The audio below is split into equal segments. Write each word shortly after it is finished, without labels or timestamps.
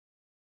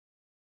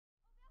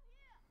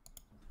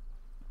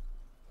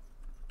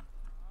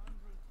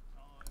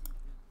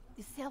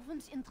The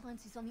servants'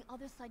 entrance is on the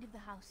other side of the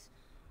house.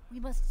 We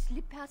must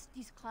slip past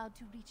this crowd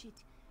to reach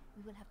it.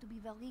 We will have to be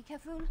very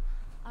careful.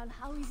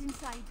 Al-How is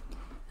inside.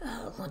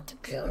 I want to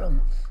kill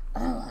him.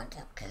 I want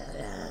to kill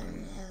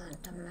him. I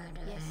want to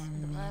murder Yes,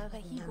 him.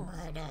 he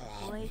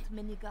goes. Great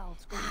many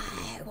guards going.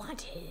 I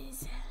want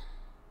his.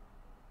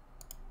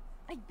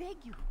 I beg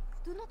you,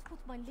 do not put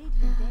my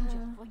lady in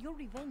danger. For your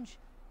revenge,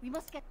 we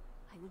must get...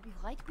 I will be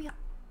right here.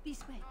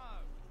 This way. Oh,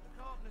 the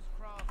carpenter's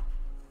craft.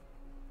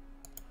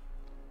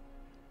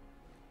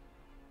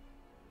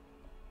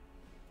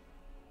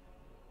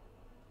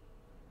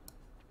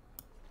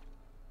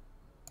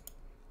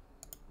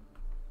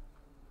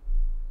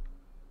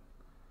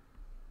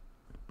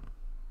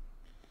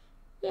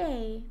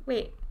 Yay.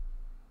 Wait.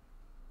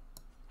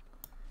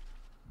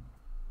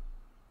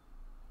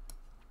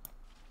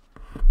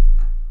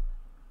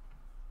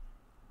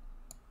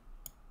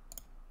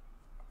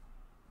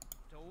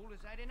 All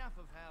has had enough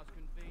of house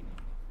convenience.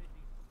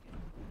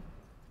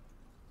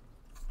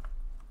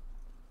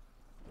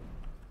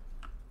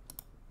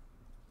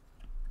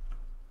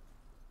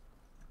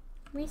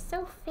 We're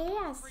so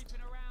fast. Creeping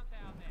around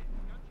down there.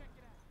 Go check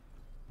it out.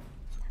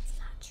 That's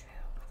not true.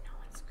 No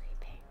one's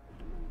creeping.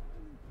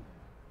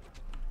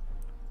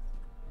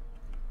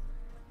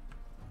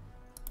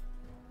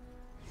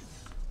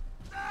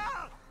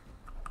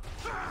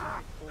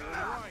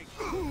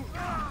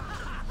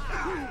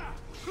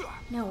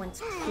 No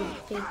one's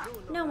creeping.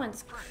 No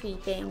one's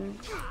creeping.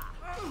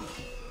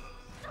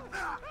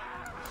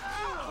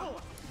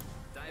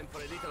 Time for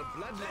a little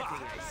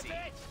bloodletting, I see.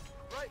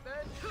 Right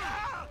then.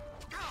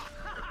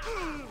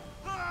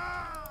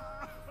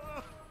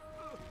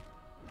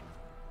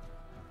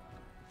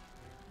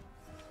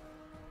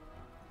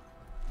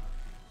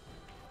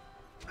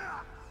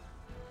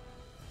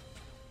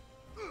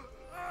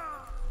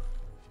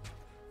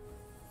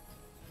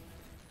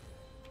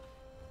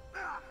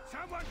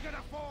 Someone's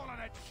gonna fall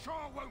and it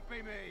sure won't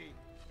be me.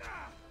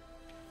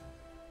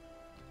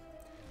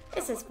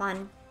 This is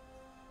fun.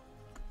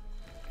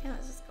 Okay,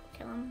 let's just go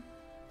kill him.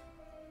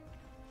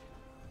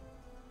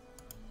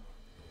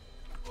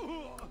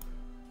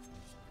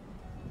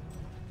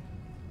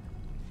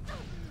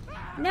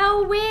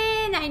 No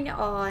win! I know.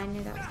 Oh, I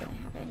knew that was gonna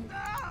happen.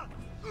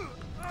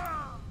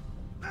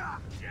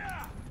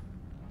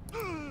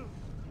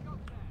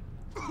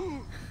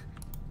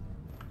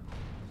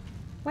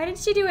 Why did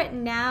she do it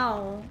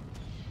now?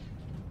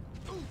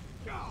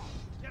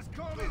 Just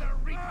call me the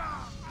Reaper.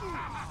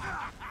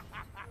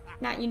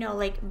 Not, you know,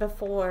 like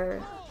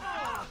before.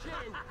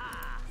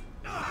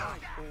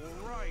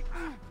 Alright.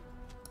 Can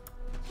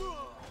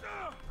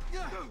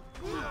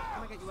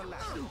I get you a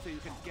ladder so you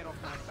can get off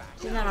my back?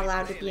 She's not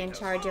allowed to be in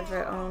charge of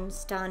her own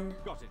stun.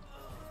 Got it.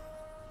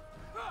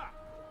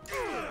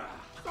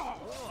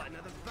 Oh,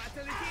 another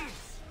battle it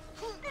is.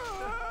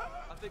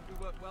 I think we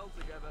work well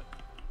together.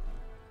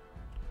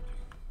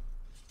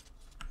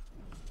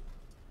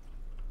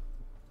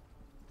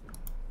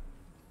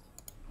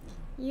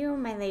 You,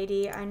 my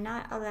lady, are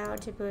not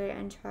allowed to be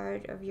in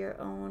charge of your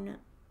own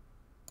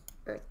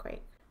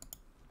earthquake.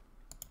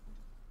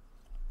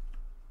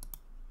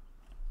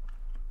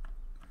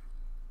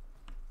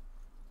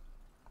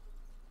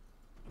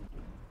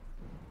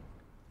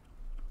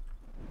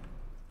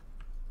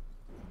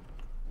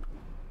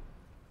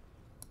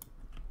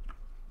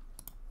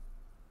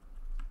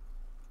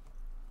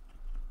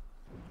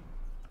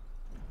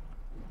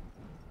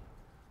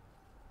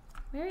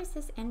 Where is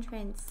this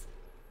entrance?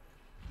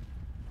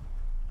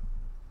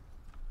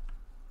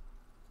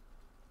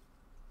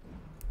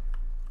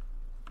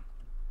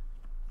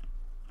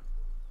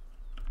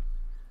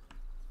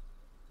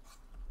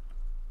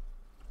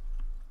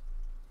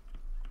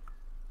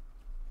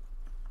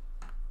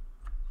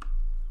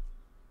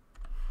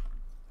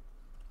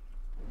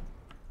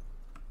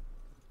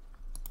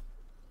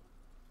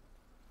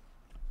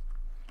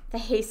 The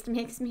haste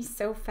makes me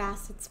so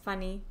fast, it's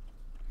funny.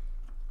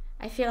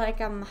 I feel like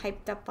I'm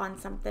hyped up on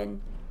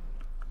something.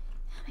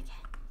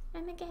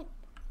 Armageddon.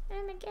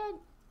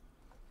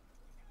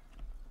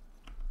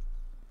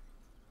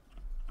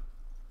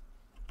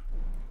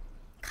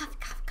 Cough,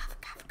 cough,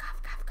 cough, cough,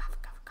 cough, cough, cough, cough,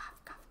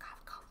 cough, cough,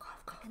 cough, cough,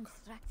 cough, cough.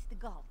 Distract the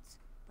guards,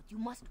 but you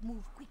must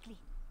move quickly.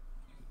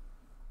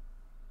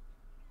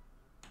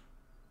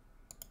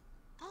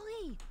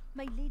 Hurry,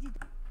 my lady.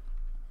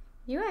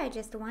 You are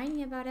just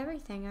whining about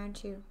everything,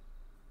 aren't you?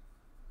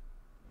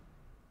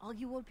 Are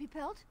you all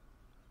prepared?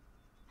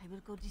 I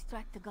will go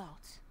distract the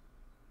guards.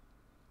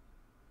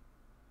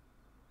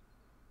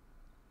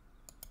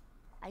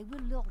 I will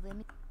lure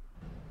them.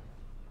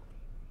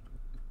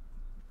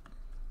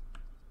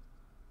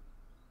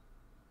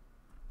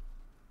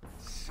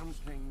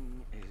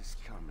 Something is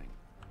coming.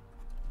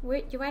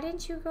 Why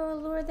didn't you go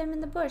lure them in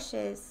the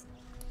bushes?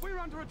 We're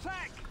under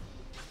attack.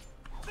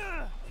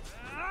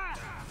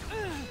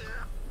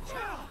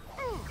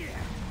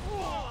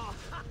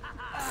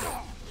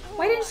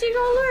 Why didn't she go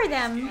lure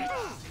them?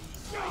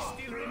 I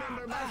still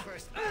remember my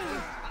first.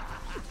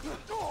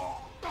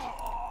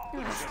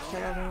 Let's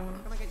kill everyone.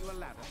 Can I get you a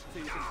ladder so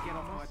you can get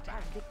off my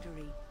back?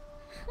 Victory.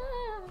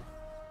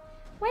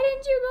 Why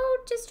didn't you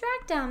go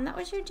distract them? That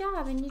was your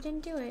job and you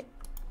didn't do it.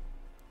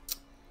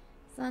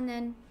 So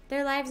then,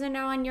 their lives are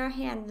now on your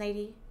hand,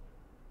 lady.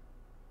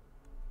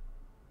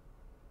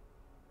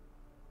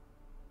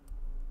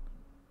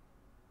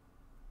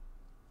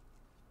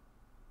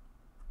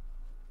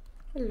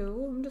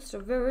 Hello, I'm just a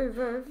very,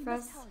 very We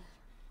fast... must hurry.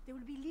 There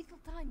will be little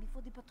time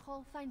before the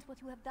patrol finds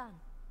what you have done.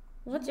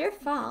 Well, it's You your must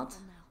be fault.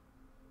 careful now.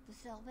 The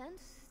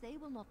servants, they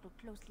will not look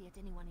closely at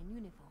anyone in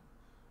uniform.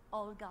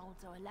 All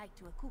guards are alike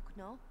to a cook,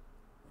 no?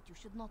 But you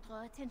should not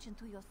draw attention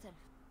to yourself.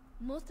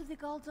 Most of the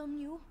guards are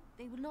new.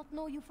 They will not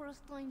know you for a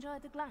stranger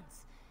at a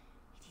glance.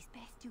 It is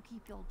best you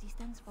keep your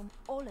distance from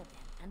all of them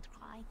and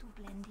try to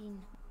blend in.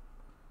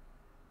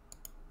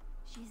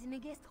 She's in a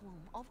guest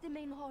room off the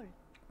main hall.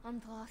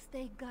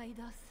 Andraste, guide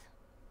us.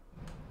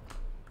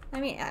 I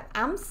mean,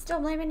 I'm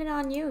still blaming it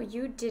on you.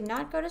 You did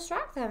not go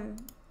distract them.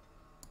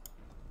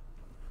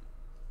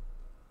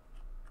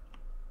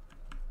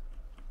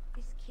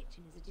 This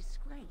kitchen is a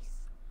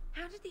disgrace.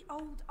 How did the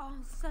old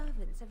Arl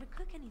servants ever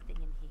cook anything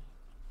in here?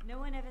 No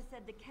one ever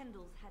said the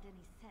Kendalls had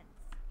any sense.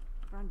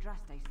 For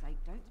Andraste's sake,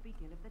 don't speak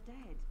ill of the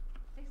dead.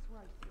 This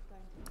roast is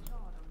going to be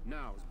charred on...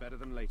 Now's better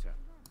than later.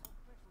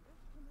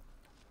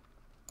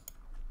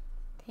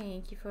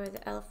 Thank you for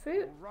the elf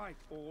fruit. All right,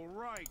 all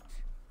right.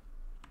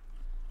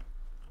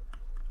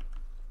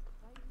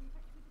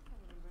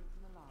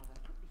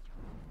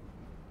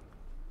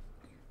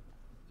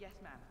 Yes,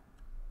 ma'am.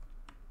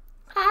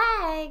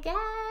 Hi,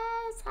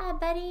 guys. Hi,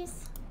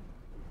 buddies.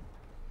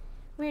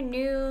 We're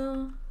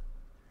new.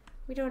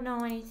 We don't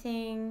know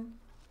anything.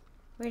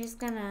 We're just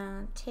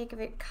gonna take a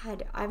bit.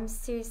 God, I'm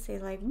seriously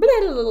like, blah,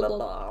 blah,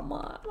 blah,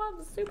 blah,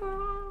 I'm super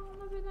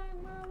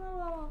everything. Blah, blah,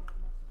 blah.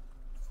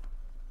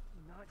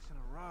 Nights in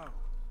a row.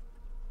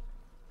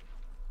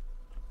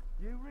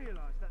 You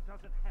realise that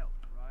doesn't help,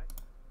 right?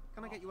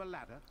 Can I get you a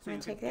ladder so Wanna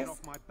you can take get this?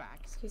 off my back?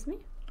 Excuse me?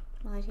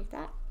 While I take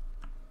that.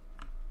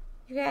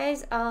 You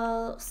guys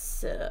all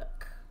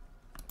suck.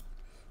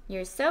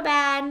 You're so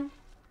bad.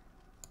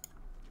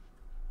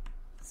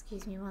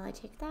 Excuse me while I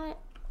take that.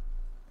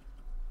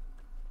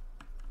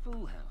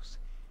 Full house.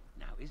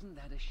 Now, isn't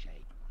that a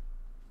shame?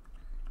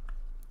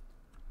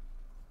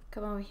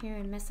 Come over here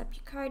and mess up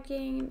your card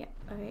game. Yep.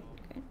 Alright,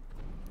 good.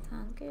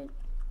 Sounds good.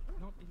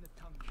 Not in the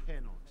tongue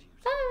kennel, you.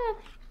 Ah,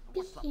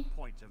 What's the bee.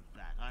 point of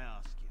that, I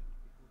ask you?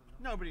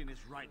 Nobody in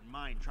his right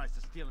mind tries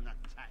to steal an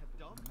attack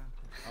dog.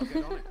 I'll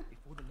get on it.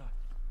 Before the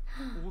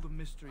light, all the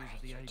mysteries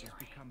of the ages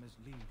become as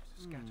leaves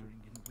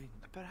scattering in wind.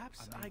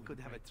 Perhaps I could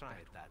have a try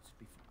at that.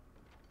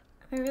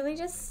 Am I really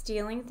just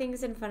stealing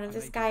things in front of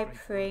this guy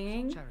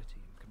praying? Charity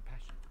and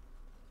compassion.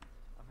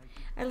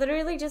 I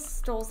literally just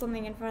stole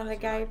something in front of the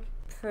guy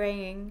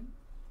praying.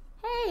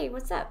 Hey,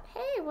 what's up?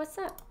 Hey, what's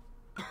up?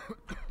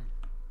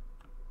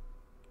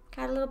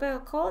 Got a little bit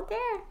of cold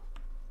there,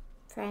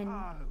 friend.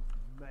 Oh,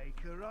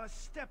 Maker, I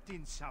stepped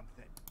in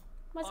something.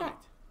 What's that?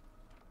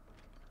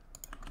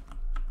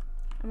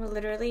 I'm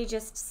literally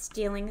just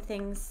stealing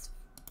things.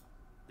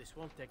 This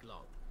won't take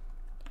long.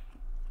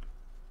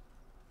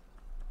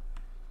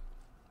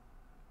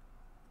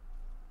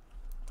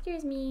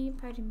 Excuse me,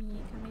 pardon me,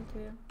 coming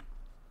through.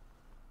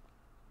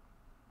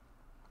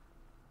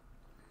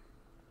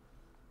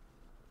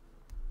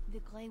 The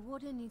Grey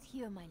Warden is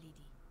here, my lady.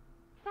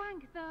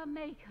 Thank the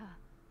Maker.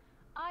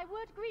 I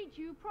would greet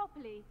you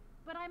properly,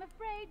 but I'm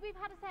afraid we've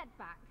had a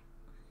setback.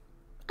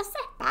 A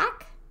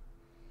setback?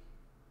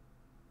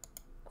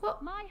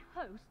 What? My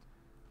host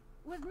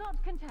was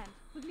not content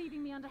with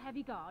leaving me under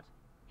heavy guard.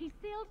 He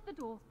sealed the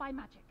door by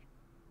magic.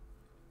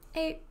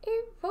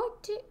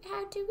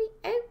 How do we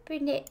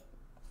open it?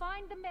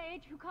 Find the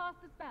mage who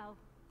cast the spell.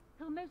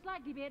 He'll most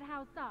likely be at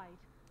Howe's side.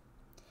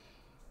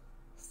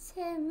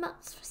 So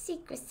much for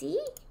secrecy.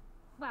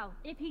 Well,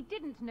 if he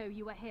didn't know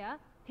you were here,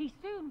 he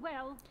soon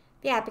will.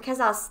 Yeah, because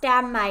I'll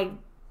stab my...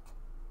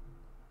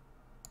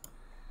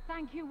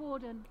 Thank you,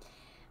 Warden.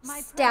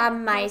 Stab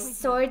prayers my go with you.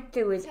 sword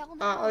through his Tell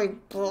now where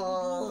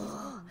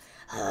eyeball.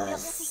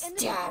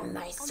 Stab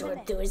my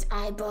sword through his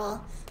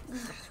eyeball.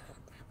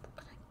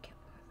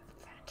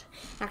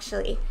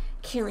 Actually,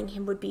 killing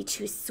him would be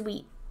too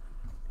sweet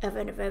of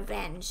a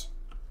revenge.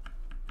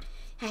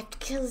 I have to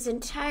kill his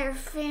entire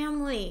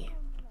family.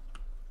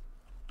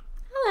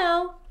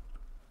 Hello.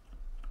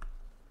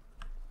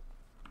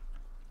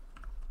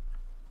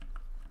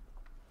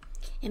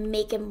 And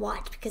make him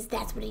watch, because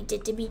that's what he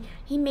did to me.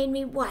 He made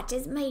me watch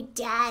as my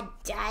dad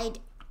died.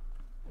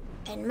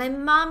 And my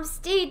mom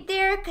stayed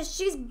there because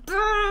she's a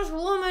badass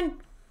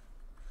woman.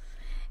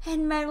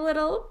 And my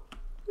little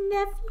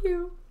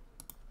nephew.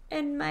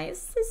 And my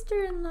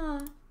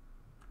sister-in-law.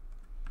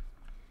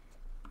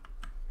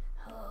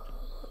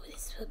 Oh,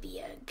 this will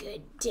be a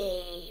good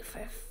day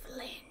for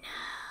Flynn.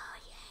 Oh,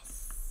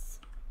 yes.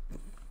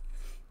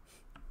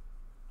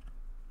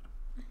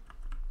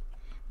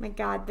 My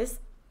God, this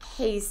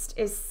haste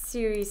is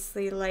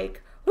seriously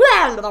like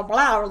blah blah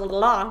blah blah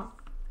blah.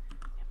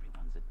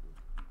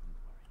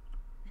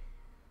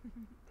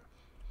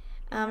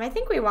 I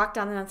think we walked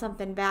on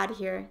something bad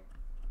here.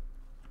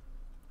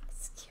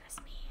 Excuse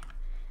me.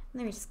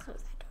 Let me just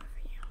close that door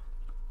for you.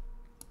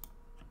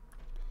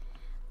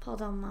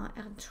 Pendant ma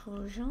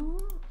intrusion,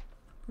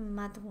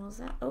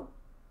 mademoiselle.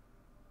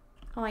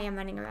 Oh, I am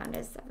running around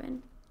as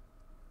 7.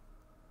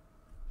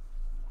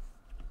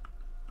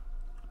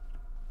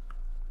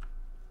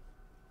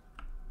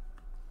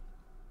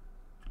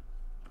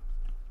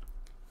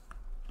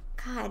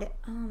 God,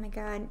 oh my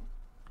God,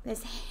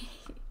 this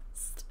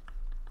haste.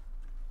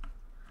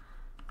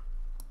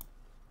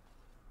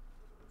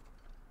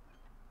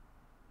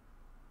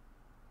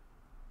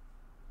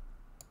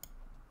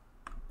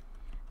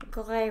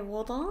 Grey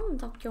Warden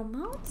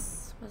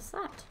documents? What's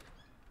that?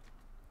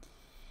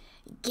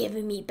 Give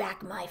me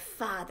back my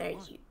father,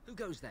 you Who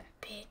goes there?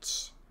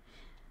 bitch.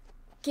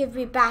 Give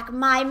me back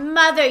my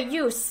mother,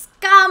 you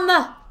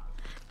scum!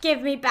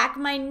 Give me back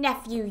my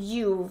nephew,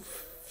 you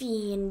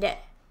fiend.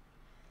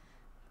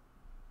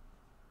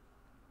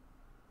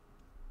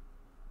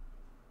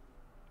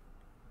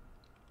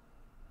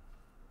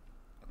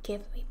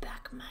 Give me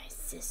back my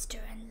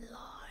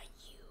sister-in-law,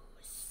 you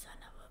son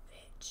of a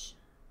bitch.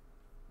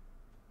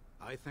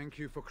 I thank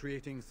you for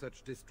creating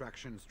such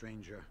distraction,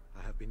 stranger.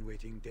 I have been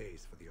waiting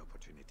days for the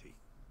opportunity.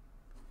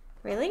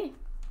 Really?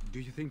 Do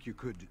you think you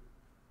could...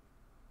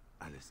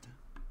 Alistair?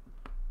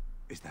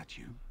 Is that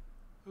you?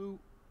 Who?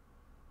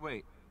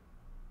 Wait.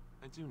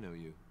 I do know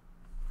you.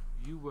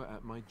 You were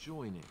at my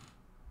joining.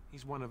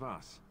 He's one of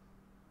us.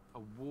 A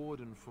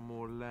warden from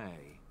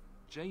Orlais.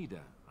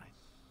 Jada, I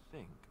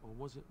think. Or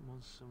was it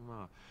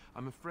Montserrat?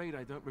 I'm afraid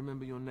I don't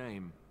remember your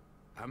name.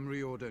 I'm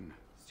Riordan,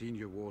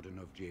 senior warden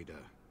of Jada,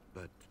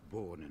 but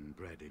born and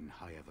bred in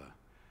Highever,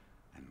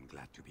 and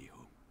glad to be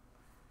home.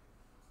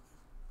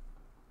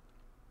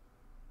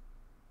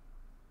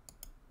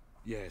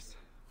 Yes,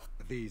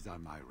 these are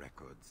my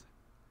records.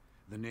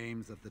 The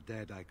names of the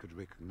dead I could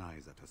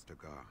recognize at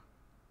Ostagar.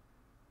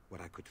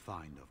 What I could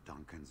find of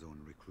Duncan's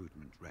own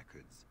recruitment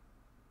records.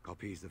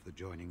 Copies of the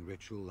joining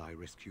ritual I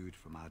rescued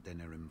from our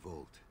Denerim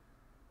vault.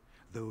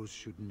 Those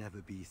should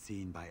never be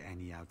seen by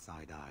any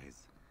outside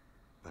eyes,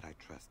 but I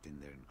trust in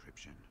their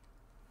encryption.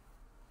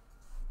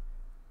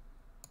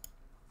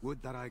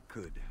 Would that I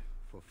could,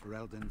 for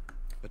Ferelden,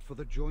 but for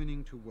the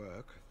joining to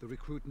work, the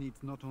recruit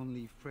needs not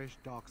only fresh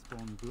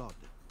darkspawn blood,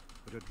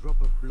 but a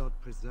drop of blood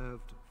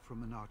preserved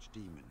from an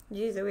archdemon.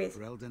 Jesus.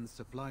 Ferelden's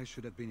supply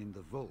should have been in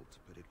the vault,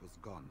 but it was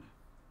gone.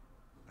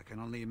 I can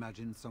only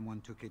imagine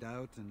someone took it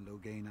out and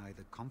Loghain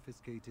either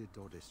confiscated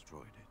or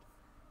destroyed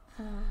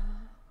it.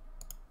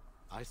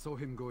 I saw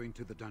him go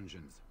into the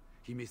dungeons.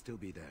 He may still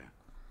be there.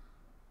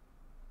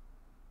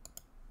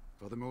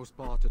 For the most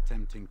part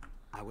attempting.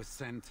 I was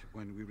sent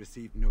when we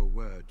received no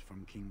word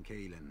from King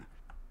Kaelin.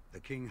 The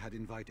king had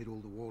invited all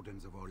the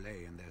wardens of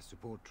Orlais and their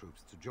support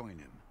troops to join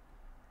him.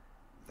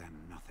 Then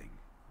nothing.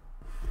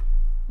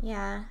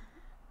 Yeah.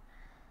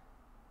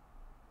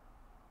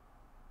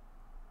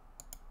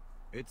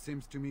 It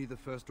seems to me the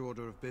first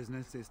order of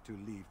business is to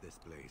leave this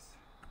place.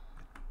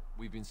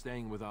 We've been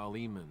staying with Al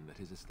Eamon at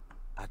his estate.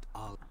 At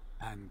Al...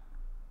 and...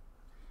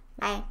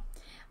 Bye.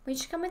 Why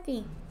don't you come with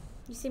me?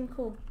 You seem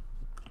cool.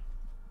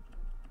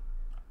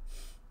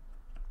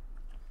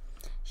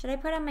 Should I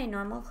put on my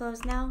normal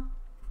clothes now?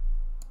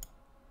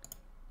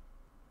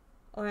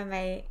 Or am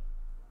I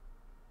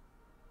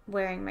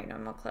wearing my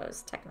normal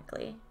clothes,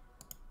 technically?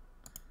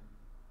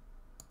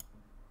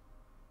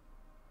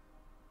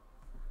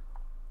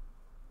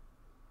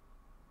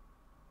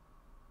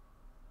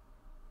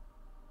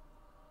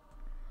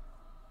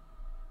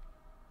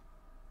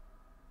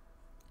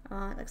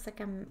 Oh, it looks like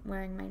I'm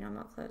wearing my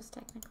normal clothes,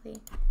 technically.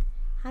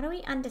 How do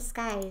we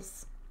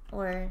undisguise?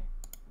 Or...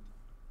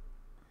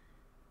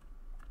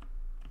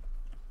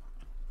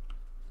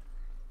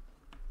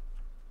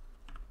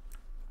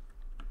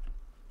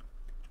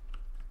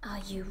 Are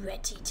you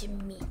ready to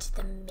meet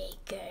the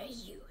Maker,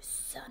 you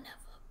son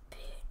of a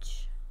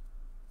bitch?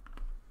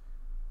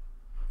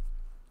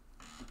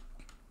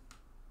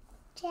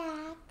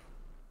 Jack.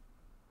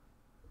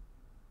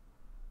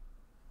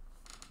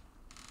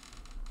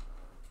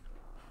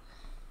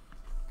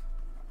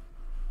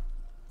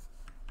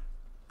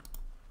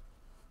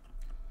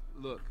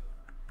 Look,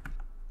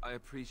 I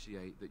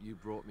appreciate that you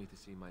brought me to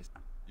see my...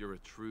 You're a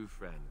true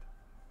friend.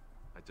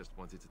 I just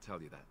wanted to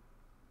tell you that.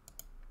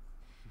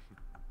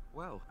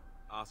 Well,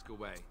 ask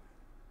away.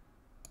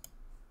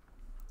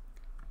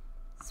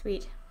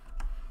 Sweet.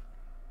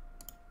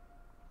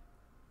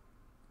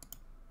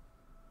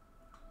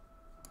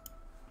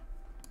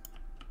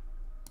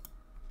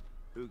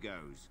 Who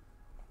goes?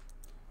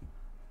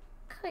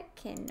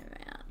 Clicking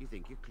around. You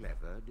think you're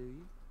clever, do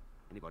you?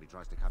 Anybody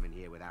tries to come in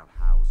here without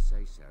Hal's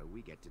say-so,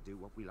 we get to do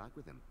what we like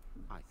with them.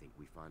 I think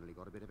we finally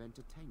got a bit of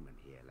entertainment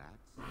here,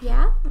 lads.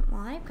 Yeah?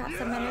 Well, I've got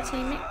some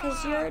entertainment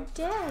because you're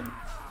dead.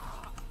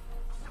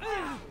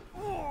 Now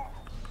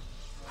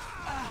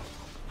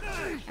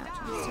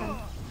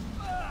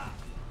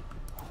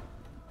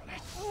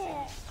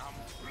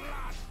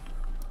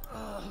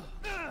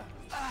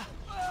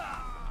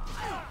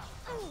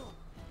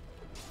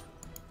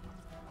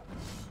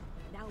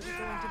we're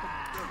going to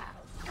bed.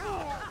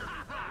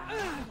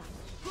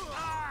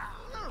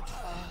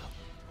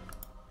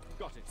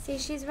 Got it. See,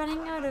 she's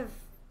running out of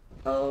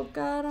Oh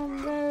god,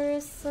 I'm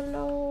very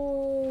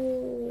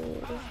slow.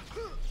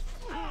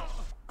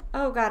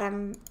 Oh god,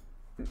 I'm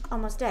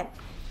almost dead.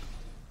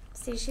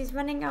 See, she's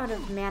running out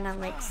of mana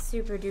like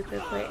super duper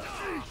quick.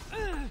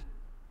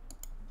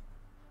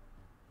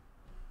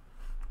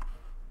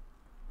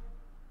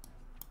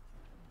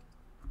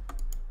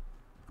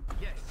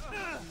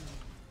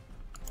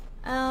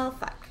 Oh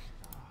fuck.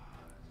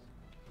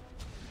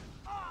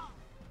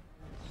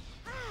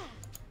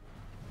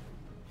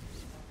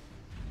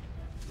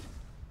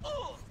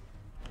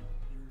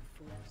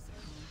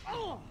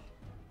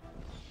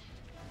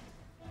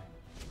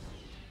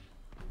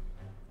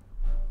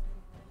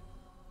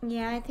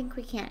 Yeah, I think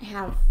we can't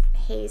have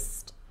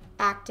haste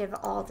active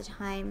all the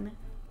time.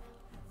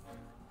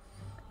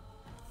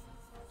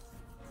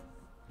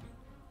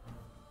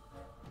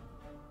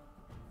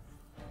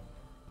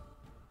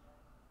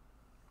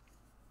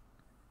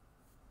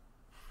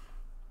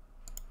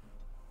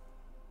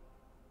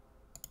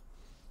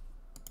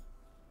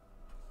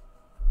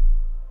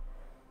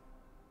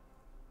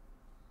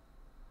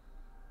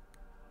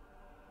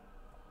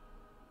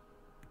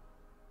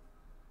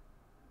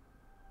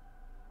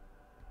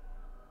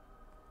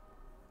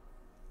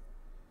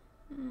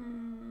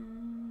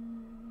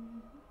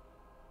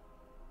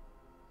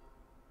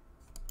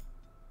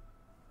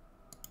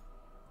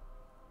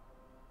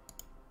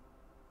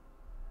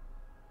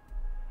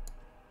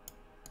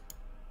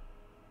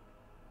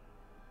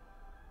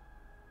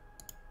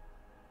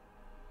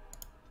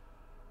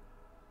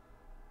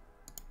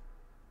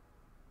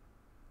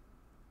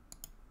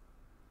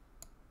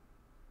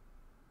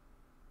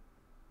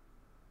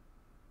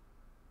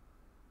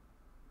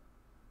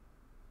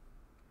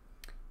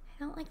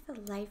 I don't like the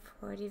life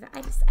ward either.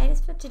 I just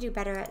have to do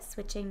better at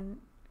switching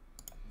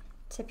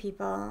to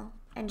people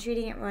and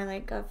treating it more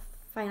like a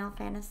Final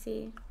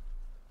Fantasy.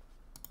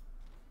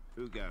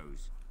 Who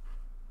goes?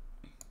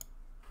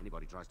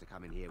 Anybody tries to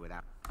come in here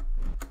without...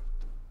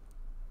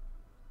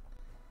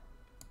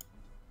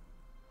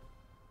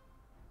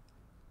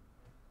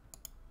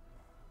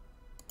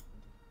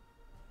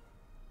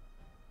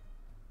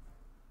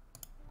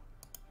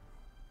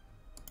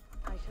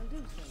 I shall do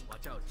so.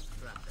 Watch out,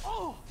 trap.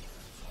 Oh!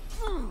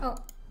 Oh,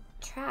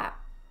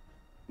 trap.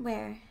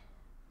 Where?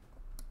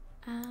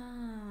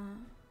 Ah.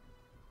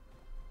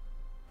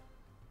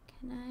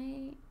 Can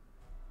I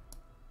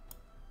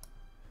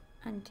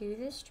undo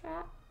this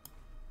trap?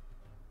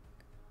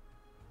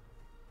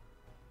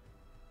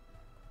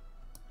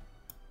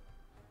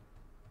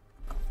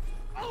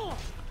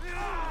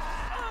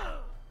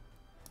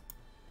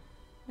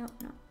 No,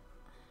 no.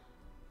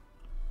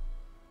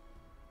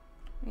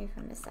 Maybe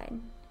from this side.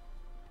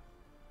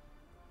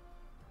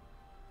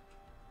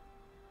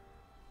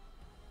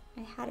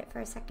 I had it for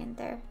a second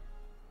there.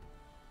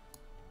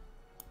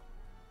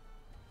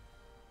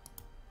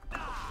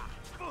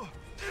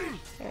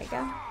 There we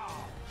go.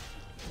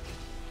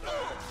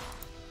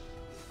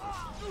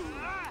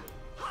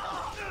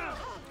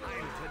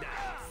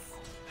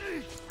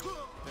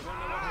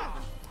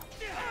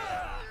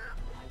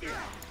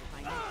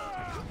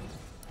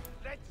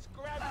 Let's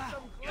grab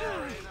some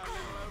glory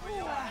over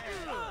your head.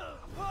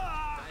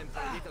 Time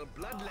for a little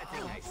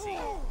bloodletting, I see.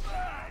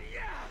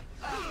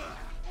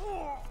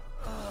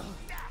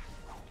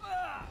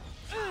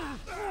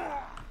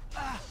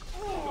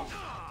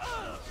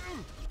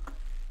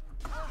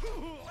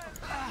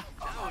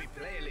 Now we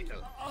play a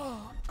little.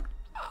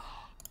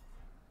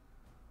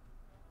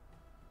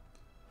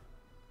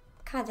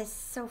 God, this is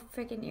so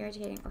freaking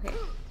irritating. Okay.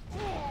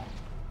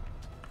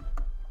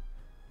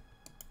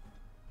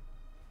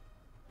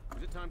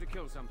 Is it time to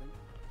kill something?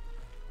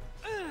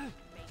 No,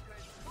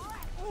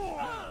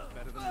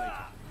 better than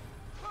later.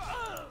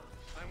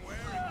 I'm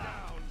wearing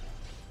down.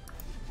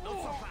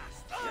 Not so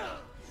fast.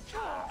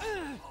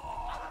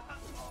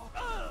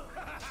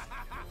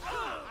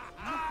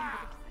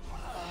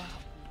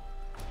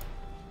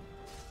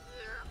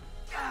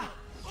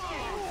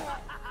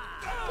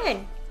 Good.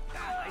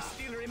 I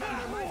still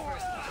remember my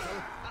first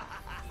battle.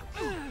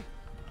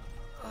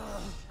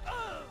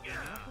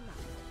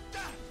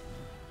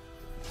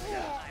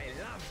 I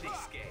love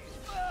this game.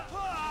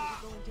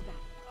 We're going to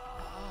battle.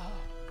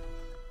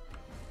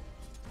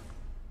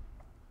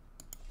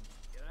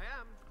 Here I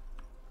am.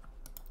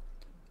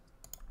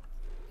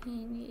 We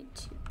need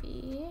to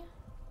be...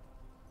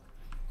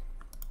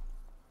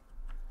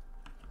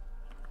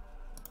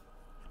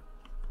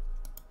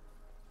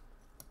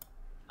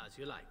 As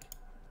you like.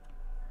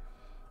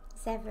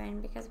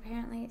 Zevran, because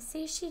apparently...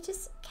 See, she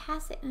just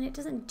casts it and it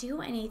doesn't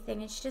do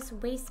anything. And she just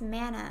wastes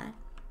mana.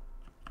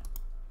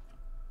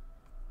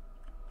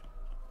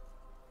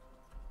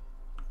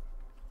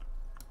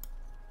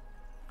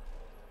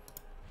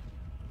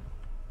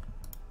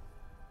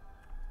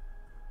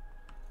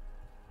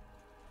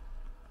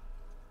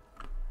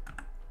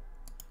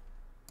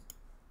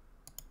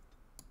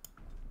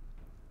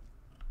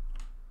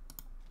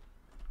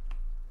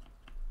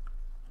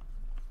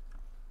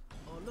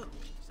 Oh look,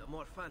 some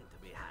more fun to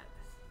be had.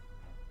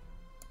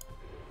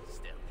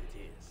 Stealth it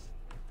is.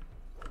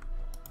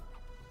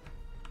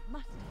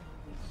 Must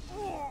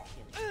always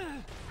kill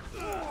it.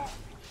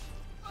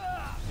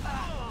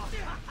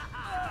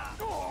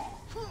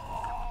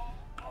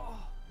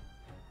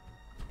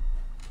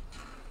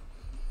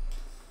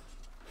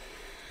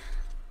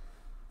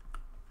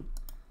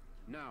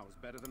 Now's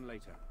better than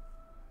later.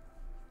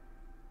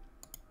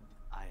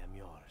 I am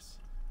yours.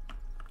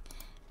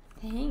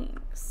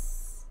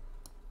 Thanks.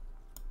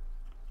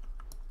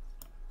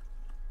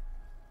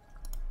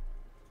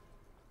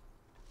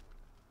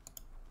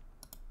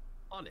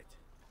 On it.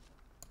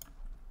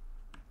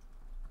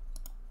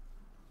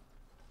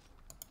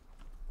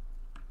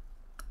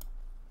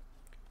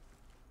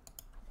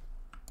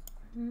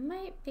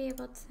 Might be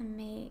able to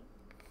make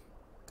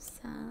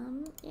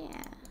some,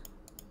 yeah.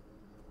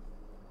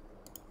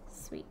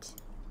 Sweet.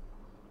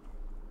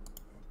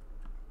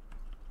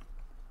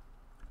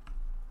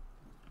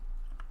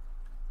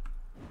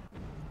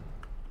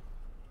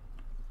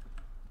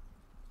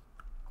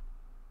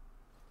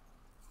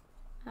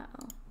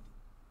 Uh-oh.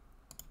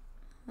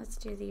 Let's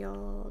do the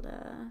old,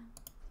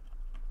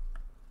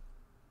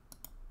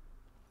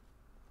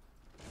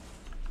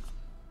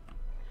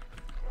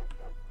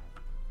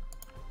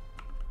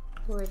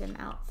 lure them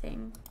out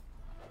thing.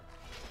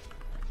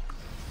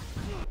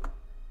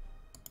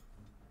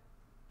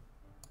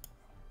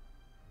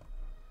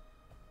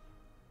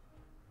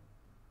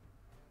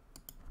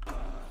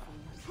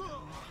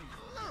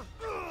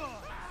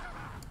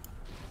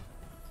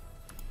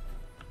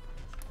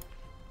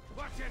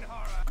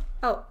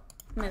 Oh,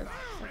 move.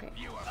 Okay.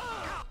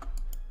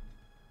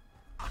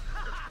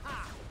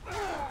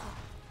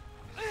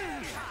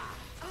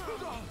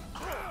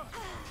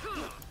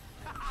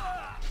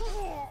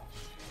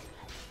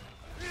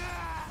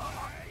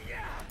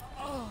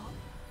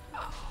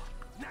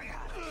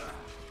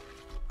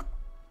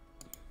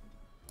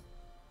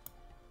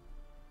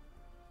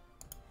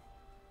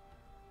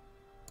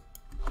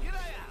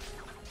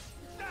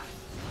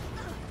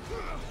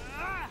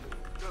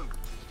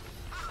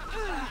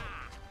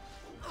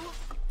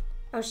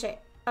 Oh shit.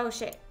 Oh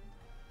shit.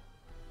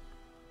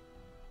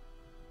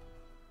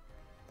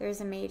 There's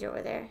a mage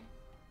over there.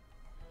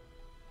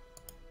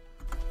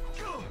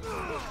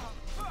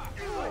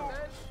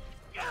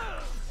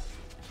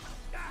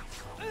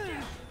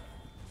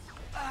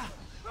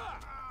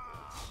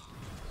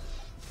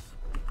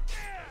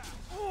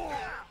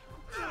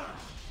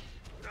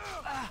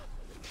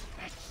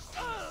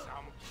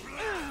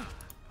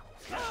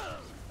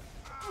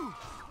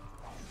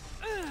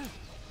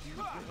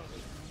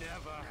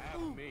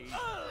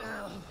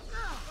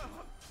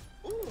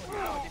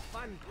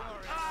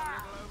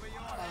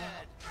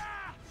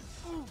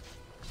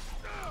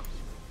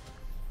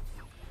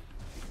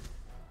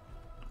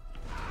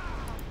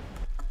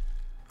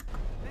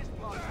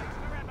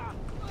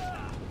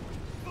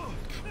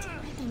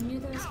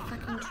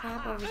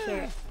 Trap over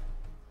here.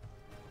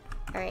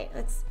 Alright,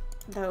 let's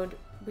load.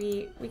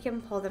 We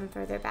can pull them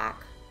further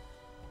back.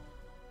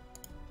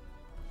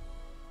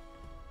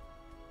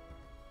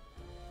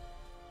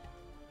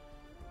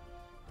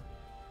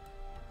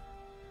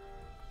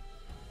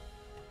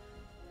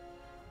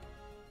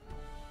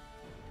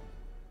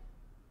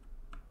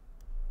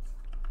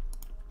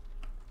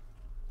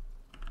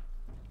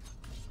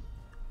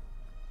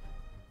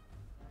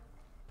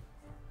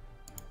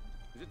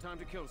 Is it time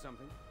to kill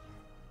something?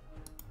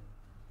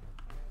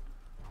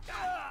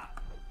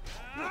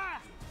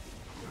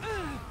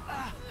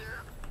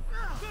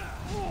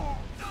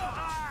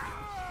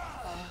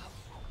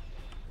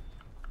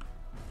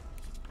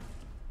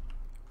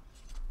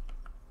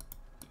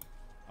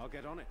 I'll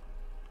get on it.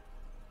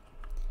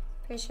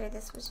 Pretty sure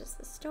this was just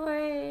the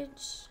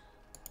storage.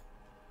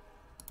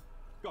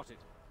 Got it.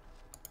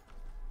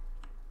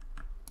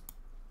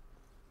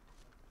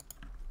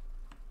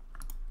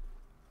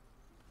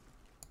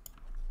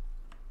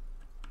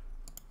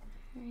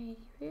 Alright,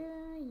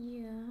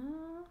 yeah.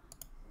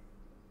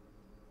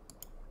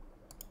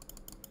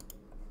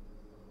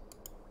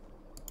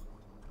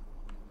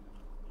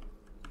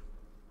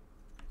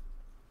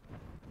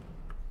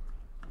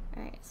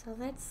 Alright, so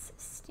let's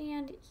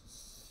stand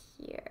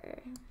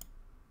here. And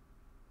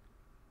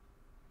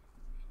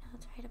I'll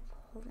try to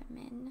pull them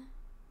in.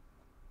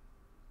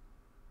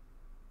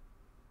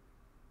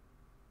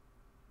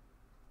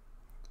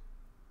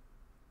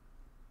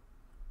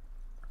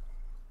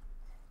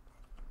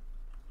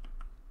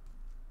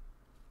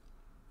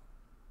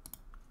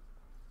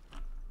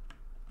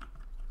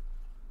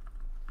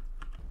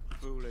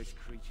 Foolish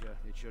creature,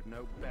 it should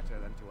know better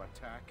than to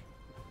attack.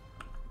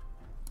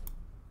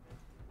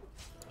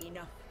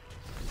 Enough.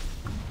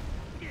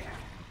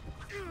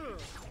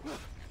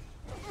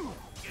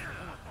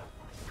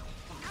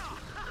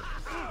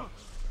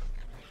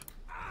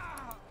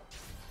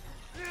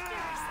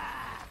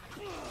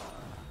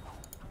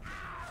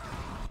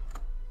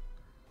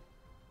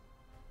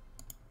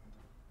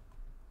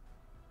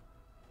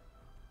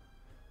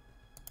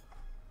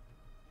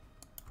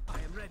 I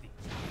am ready.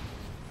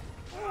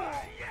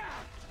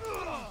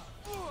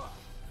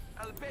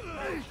 A bit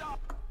moved up.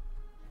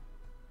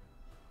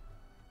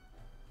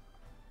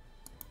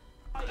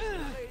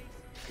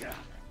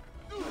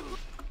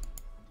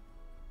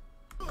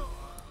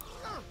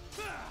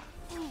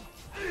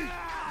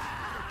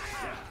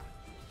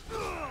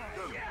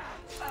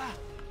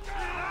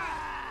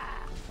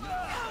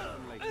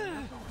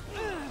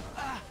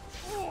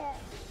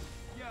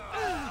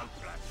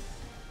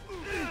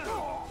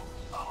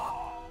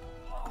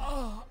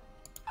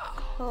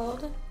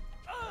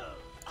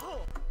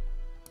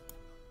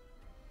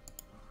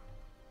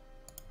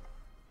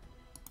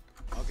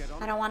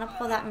 want to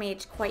pull that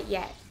mage quite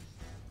yet.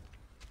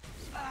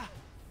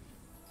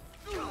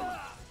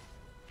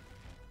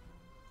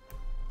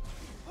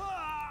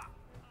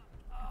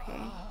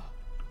 Okay.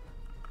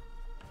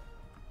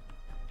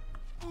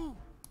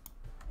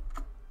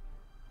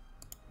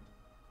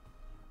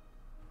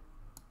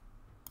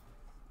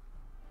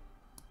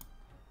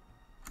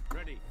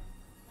 Ready.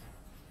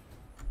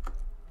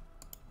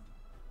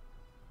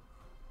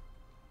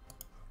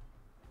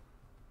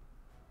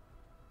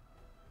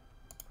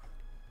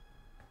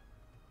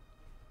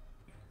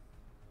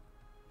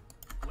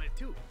 Where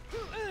to?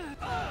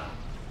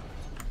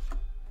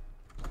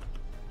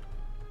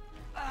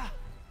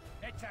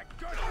 It's a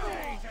good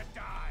day to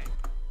die.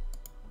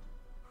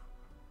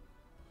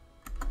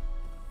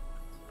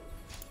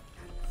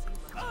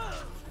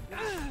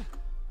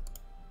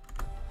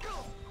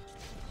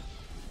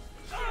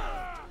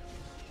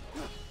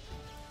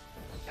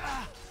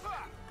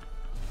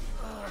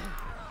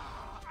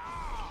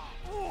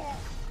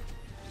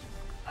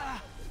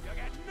 You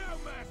get no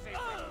mercy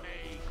from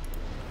me.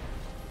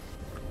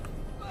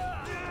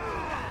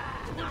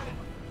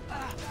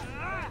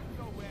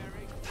 You're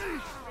wearing really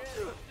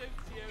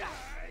suits you.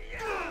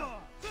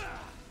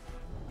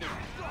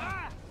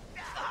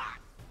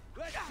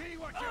 Let's see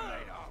what you're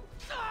made of.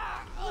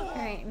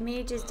 Alright,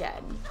 mage is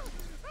dead.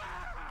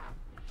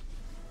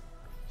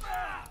 Can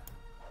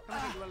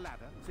I give you a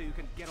ladder so you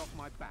can get off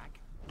my back?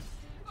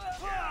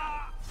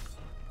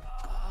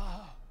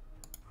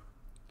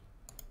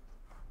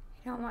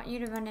 I don't want you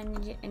to run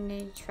into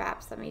any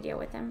traps. Let me deal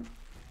with him.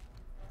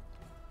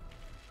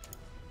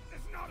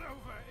 It's not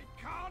over. It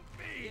can't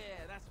be.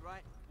 Yeah, that's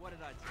right. What did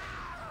I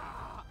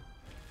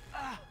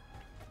tell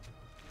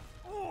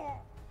Oh,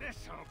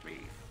 this'll be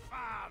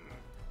fun.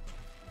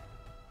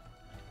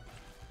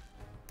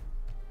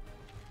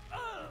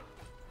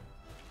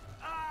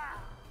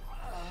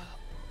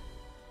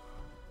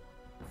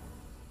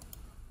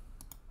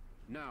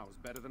 Now's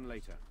better than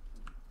later.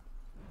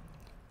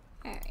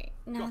 Alright,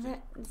 now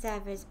that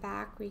Zev is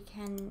back, we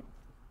can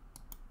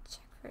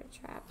check for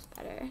traps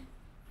better.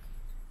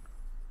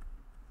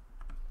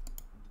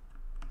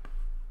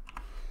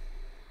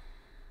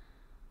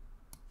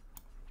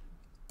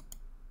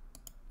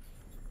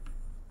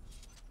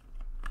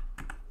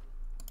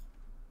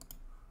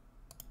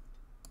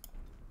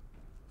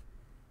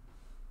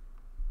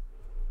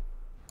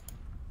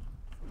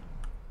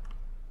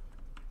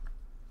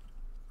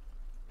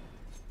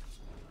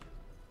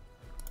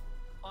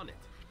 On it.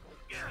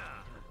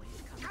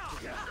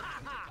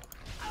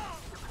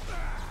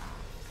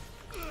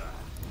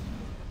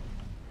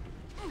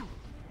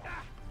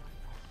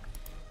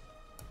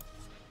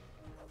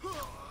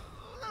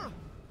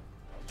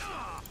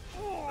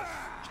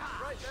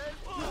 Right then.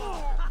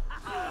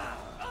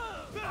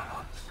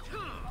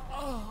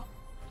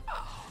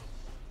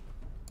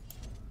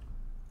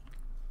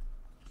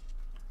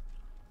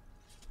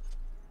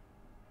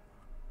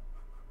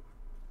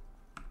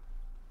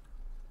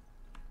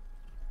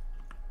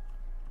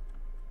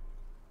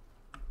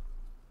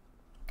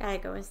 Gotta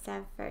go with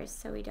Zev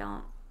first so we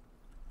don't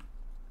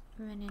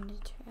run into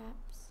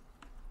traps.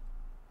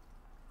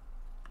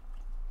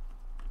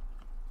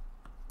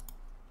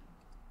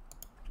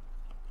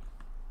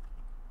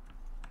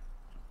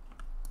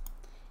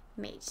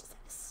 Mage just have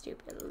a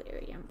stupid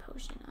lyrium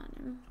potion on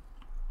him.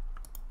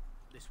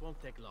 This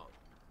won't take long.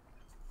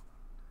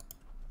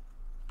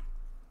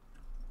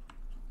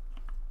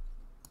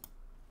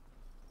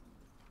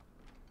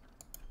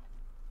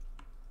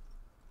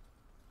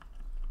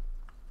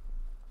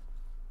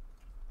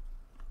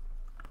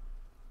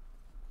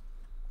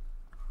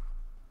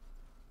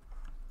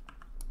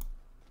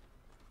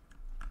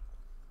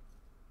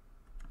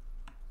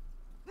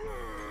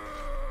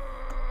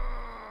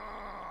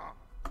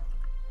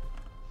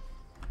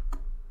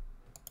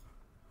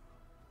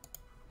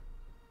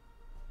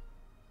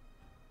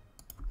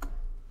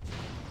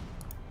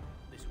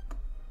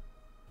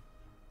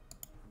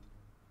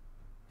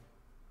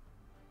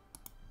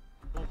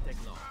 Won't take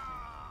long.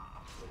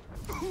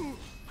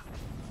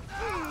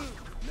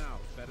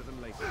 Now's better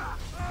than later.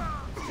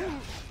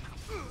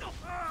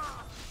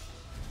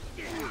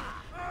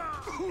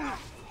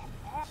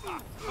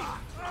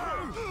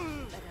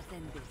 Better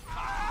than this.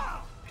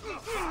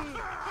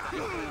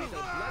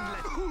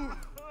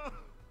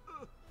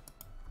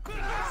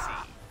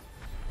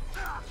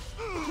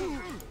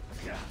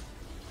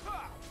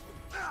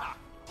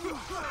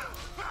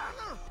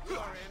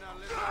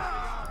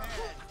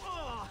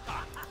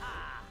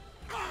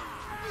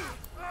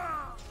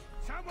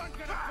 Someone's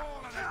gonna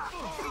fall and it's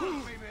all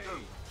me.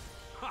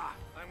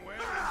 I'm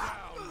wearing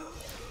down.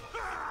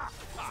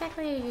 What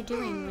exactly are you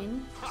doing,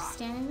 Win? Just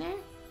standing there?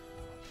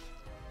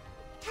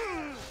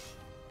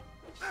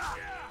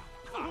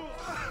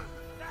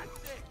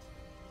 That's it.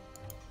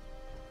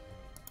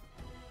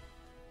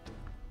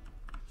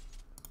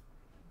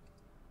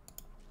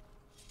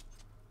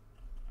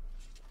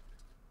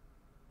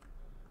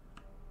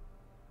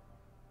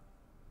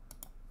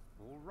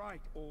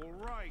 All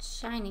right. It's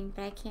shining,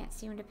 but I can't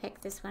seem to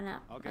pick this one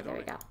up. I'll Oh, get there on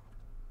we it. go.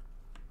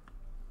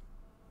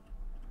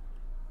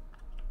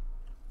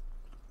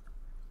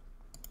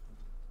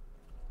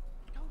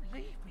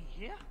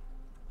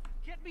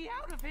 Get me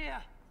out of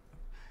here!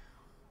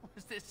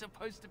 Was this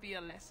supposed to be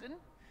a lesson?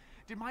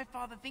 Did my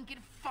father think it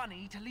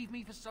funny to leave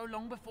me for so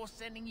long before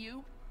sending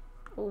you?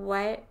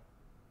 What?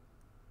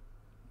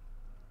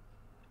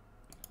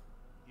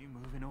 You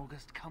move in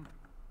August, come.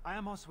 I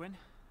am Oswin,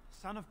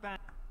 son of Ban.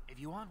 If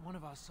you aren't one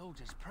of our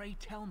soldiers, pray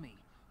tell me,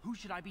 who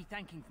should I be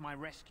thanking for my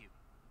rescue?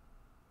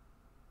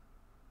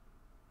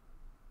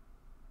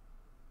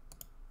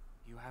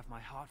 You have my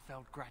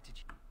heartfelt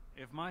gratitude.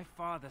 If my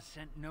father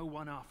sent no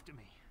one after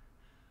me,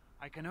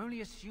 I can only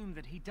assume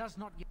that he does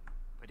not yet.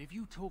 But if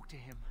you talk to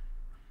him,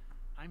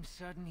 I'm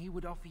certain he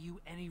would offer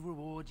you any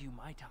reward you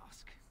might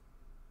ask.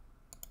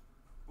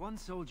 One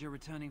soldier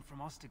returning from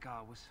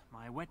Ostagar was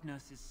my wet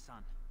nurse's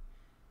son.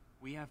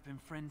 We have been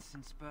friends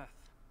since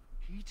birth.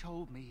 He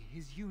told me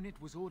his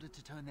unit was ordered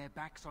to turn their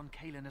backs on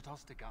Kalen at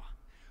Ostagar,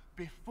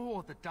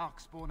 before the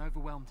Darkspawn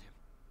overwhelmed him.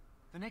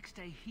 The next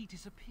day he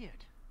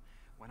disappeared.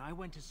 When I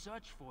went to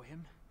search for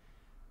him,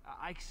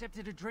 I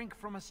accepted a drink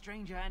from a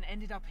stranger and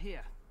ended up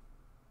here.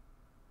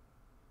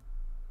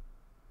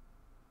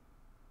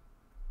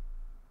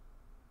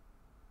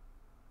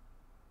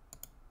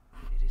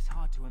 It is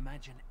hard to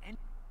imagine any...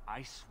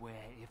 I swear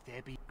if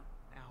there be...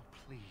 Now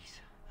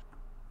please.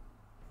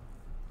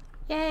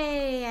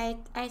 Yay,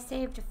 I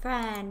saved a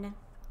friend.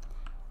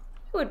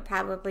 He would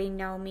probably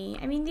know me.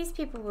 I mean, these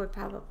people would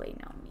probably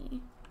know me.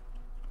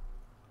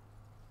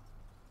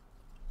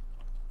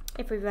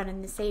 If we run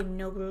in the same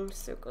noble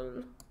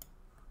circle.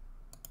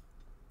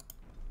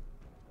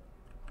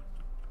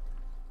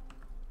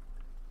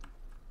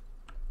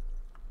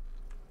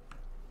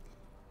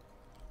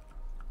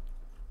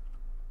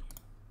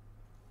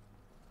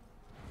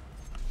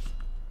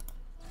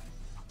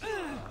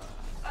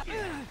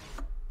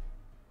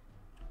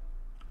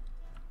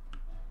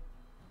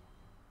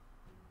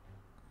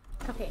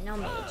 Okay, no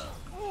mage.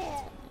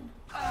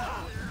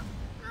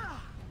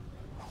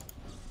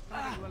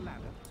 Find you a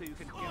ladder so you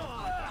can get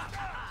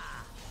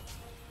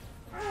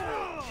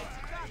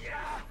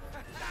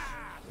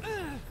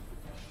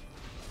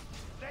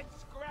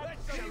Let's grab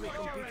some more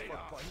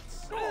points.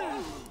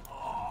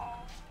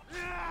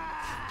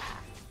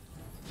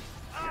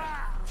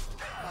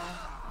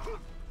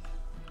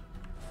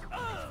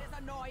 This is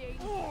annoying.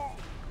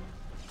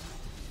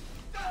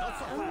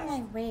 Oh my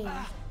way.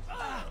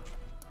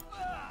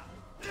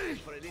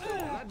 For a little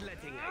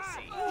bloodletting, I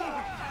see.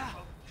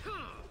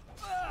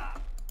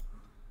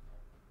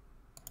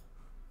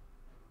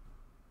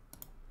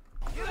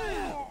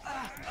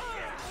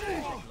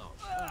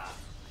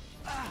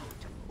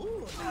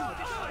 Ooh, now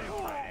this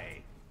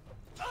firefight.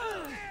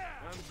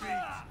 I'm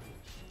beat.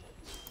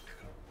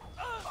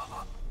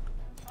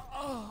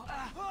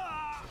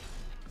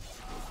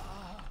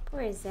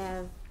 Where is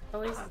Zev?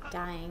 Oh, he's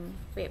dying.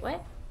 Wait,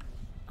 what?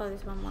 Oh,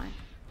 there's one more.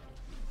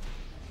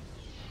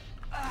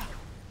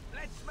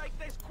 Let's make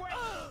this quick.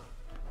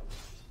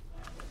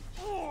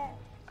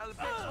 A bit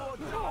more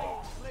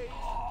time, please.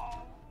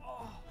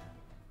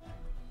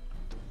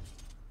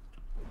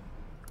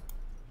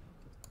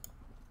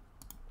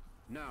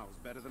 Now's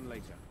better than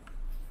later.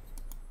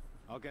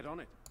 I'll get on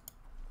it.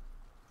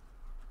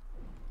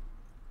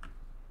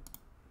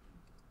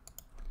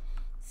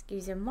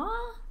 Excusez-moi.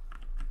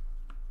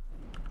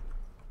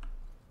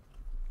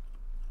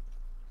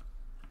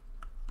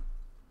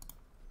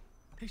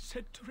 They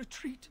said to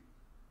retreat.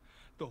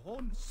 The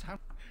horn sound.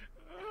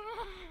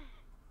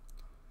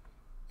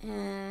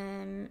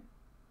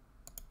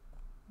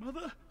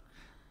 Mother?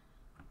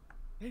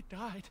 They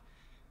died.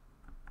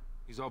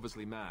 He's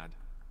obviously mad.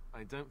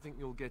 I don't think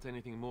you'll get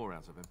anything more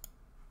out of him.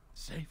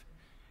 Save.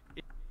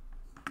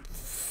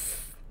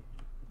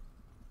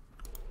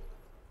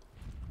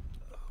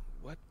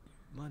 What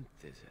month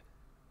is it?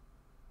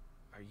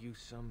 Are you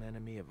some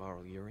enemy of our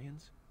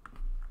Illyrians?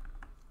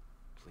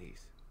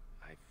 Please,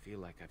 I feel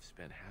like I've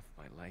spent half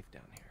my life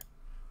down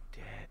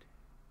here, dead.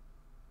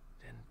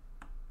 Then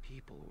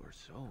people were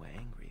so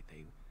angry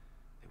they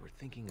were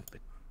thinking of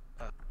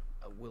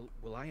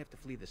will I have to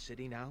flee the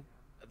city now?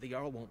 The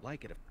Jarl won't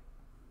like it if...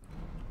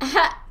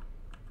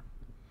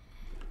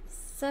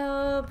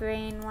 So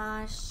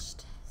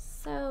brainwashed.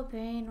 So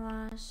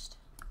brainwashed.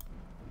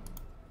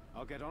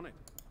 I'll get on it.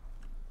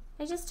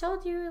 I just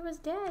told you it was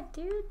dead,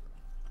 dude.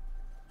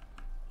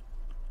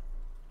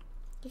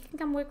 You can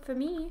come work for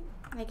me,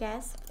 I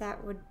guess, if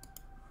that would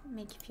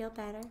make you feel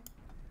better.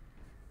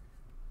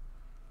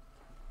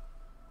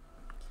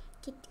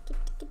 Get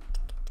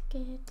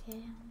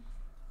down.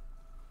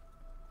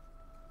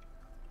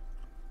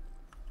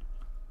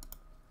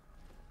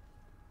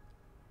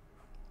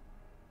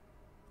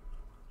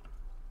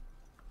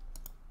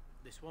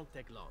 This won't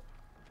take long.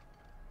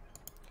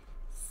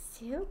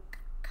 Silk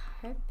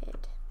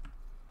carpet.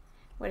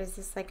 What is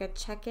this, like a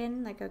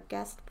check-in, like a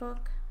guest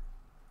book?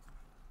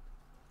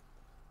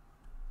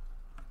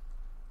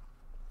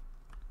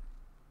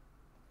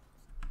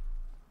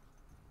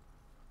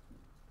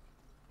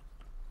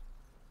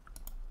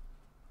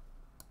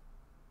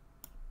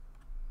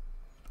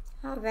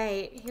 All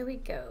right, here we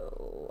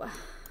go.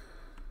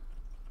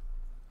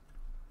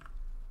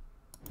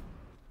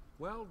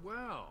 Well,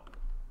 well.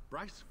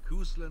 Bryce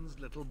Cousland's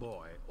little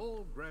boy,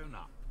 all grown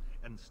up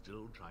and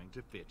still trying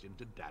to fit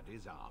into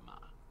Daddy's armor.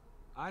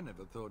 I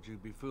never thought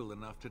you'd be fool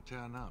enough to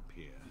turn up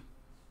here.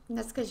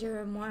 That's because you're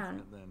a moron.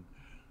 And then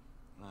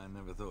I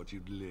never thought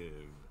you'd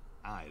live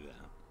either.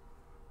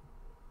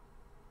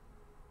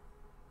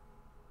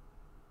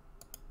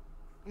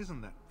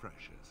 Isn't that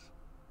precious?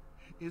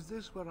 Is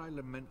this where I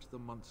lament the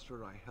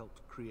monster I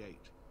helped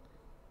create?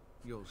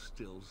 You're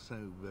still so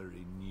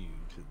very new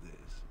to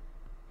this.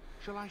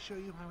 Shall I show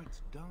you how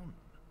it's done?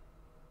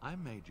 I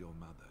made your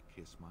mother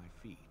kiss my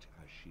feet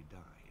as she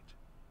died.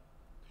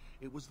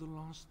 It was the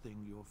last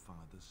thing your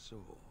father saw.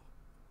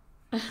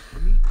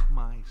 Meet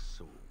my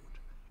sword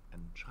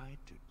and try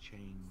to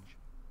change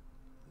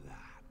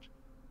that.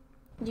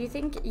 Do you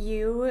think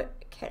you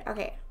can...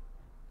 Okay.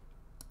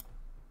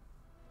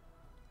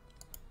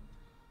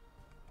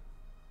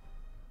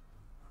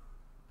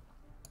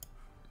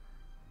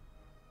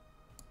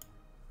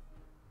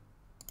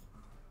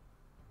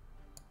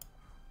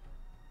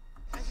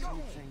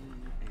 Something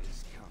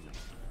is coming.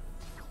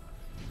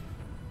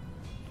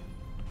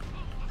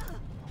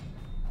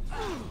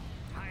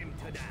 Time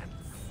to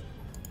dance.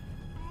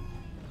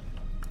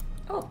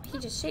 Oh, he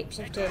just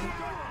shapeshifted. Day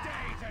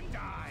to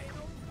die.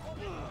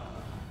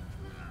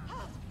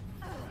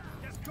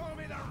 Just call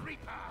me the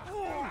Reaper.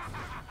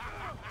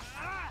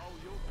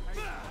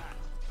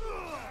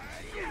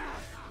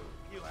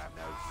 You have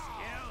no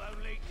skill,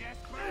 only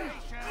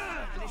desperation.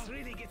 This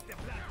really gets the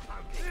blood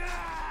pumping.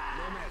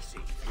 No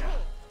mercy.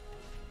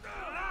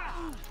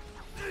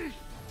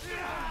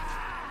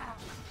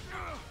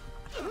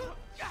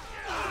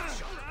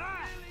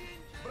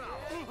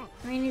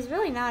 I mean, he's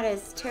really not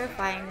as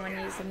terrifying when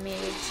he's a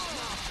mage.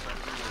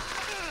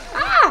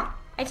 Ah!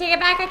 I take it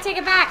back, I take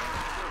it back!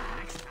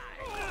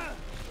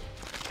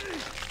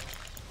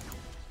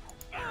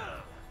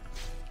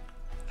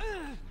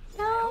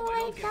 No,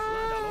 I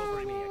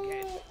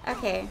got...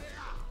 Okay.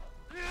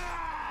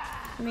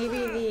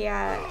 Maybe the,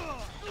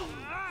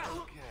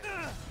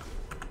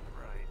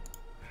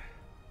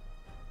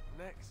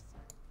 Next.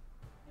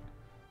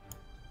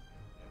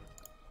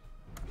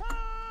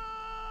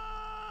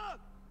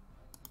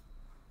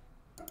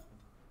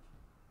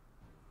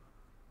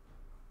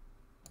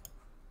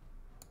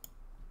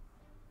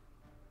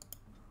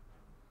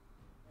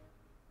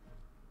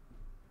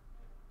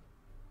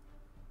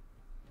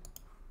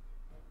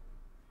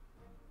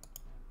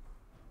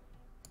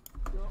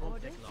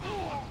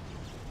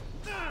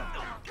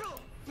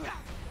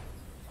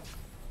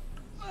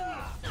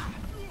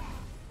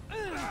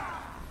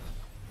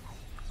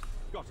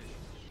 Got it.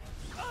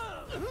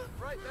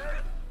 Right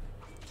there.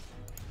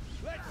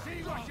 Let's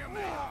see what you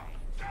make.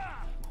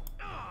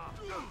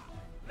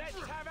 Let's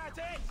have at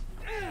it.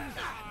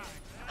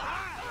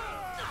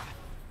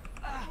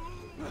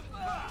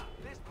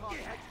 This part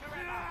takes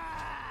forever.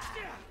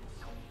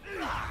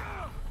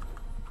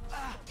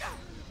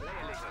 Lay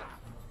a little.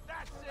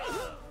 That's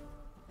it.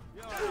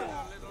 You're a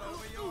little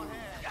over your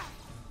head.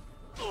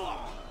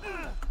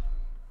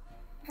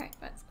 Alright,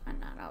 what's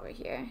going on over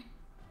here?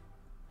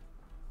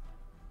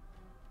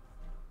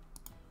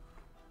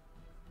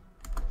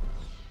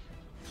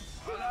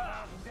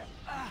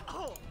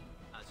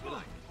 As you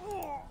like.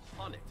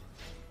 On it.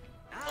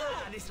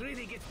 Ah, this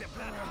really gets the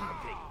blood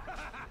pumping.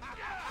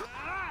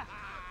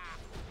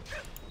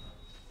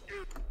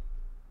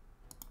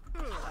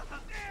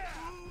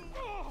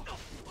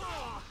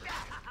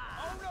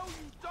 Oh no,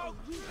 you don't!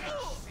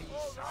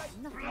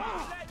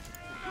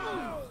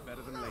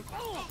 Better than later.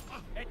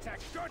 It's a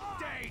good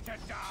day to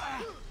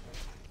die.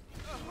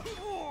 This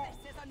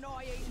is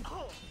annoying.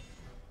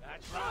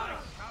 That's right.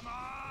 Come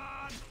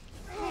on.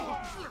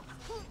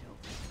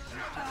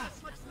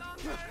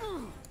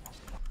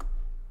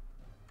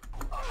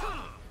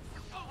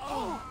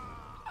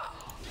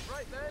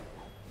 Right then.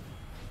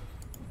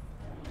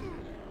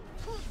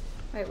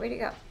 Wait, where'd he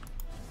go?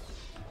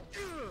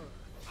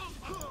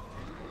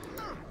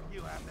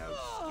 You have no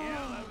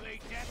skill, only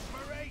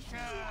desperation.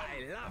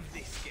 I love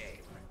this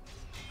game.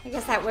 I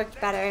guess that worked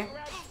better.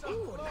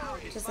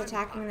 Just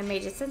attacking the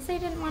mages since they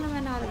didn't want to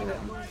run out of the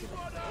room.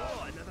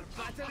 Oh, another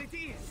battle it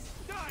is.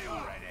 Die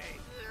already.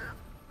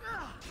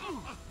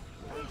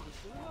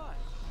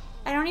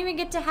 I don't even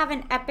get to have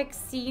an epic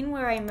scene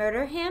where I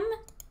murder him?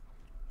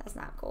 That's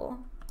not cool.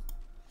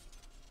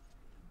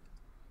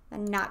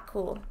 Not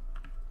cool.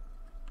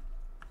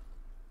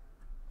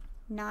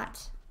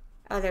 Not...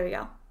 Oh, there we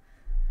go.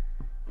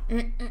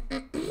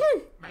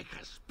 Make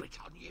her spit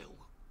on you.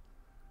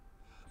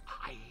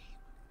 I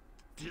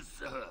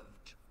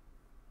deserved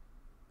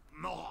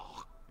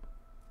more.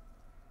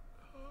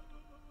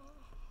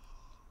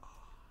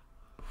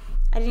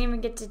 I didn't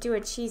even get to do a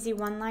cheesy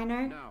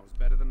one-liner. Now's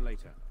better than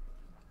later.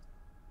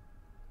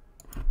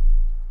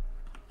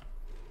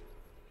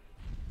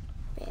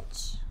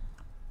 Bitch.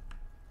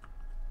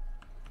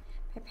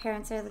 My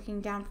parents are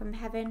looking down from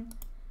heaven.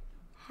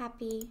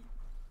 Happy.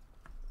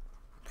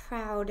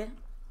 Proud.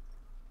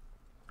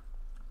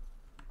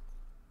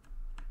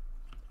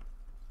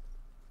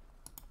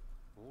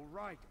 All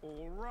right,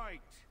 all right.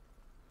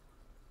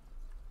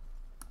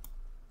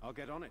 I'll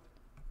get on it.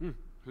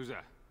 Who's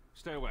there?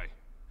 Stay away.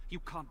 You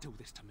can't do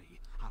this to me.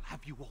 I'll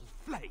have you all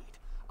flayed.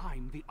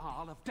 I'm the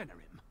Arl of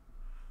Denerim.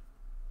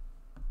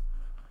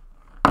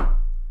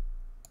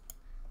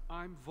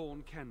 I'm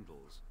Vaughan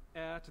Kendalls,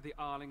 heir to the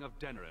Arling of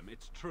Denerim.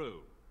 It's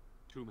true.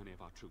 Too many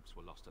of our troops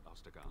were lost at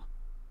Ostagar.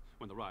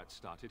 When the riots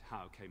started,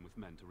 Howe came with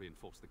men to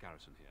reinforce the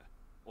garrison here.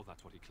 Or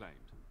that's what he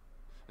claimed.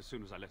 As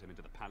soon as I let him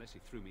into the palace, he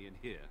threw me in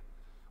here.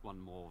 One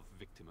more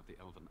victim of the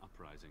Elven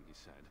uprising, he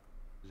said.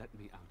 Let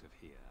me out of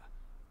here.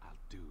 I'll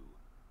do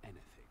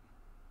anything.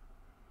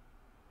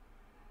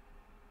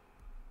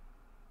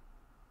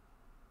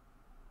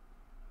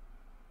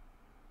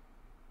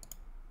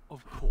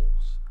 Of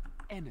course.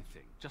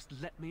 Anything. Just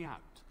let me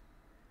out.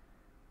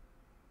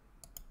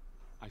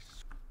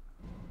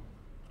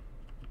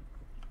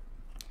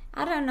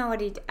 I don't know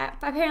what he did.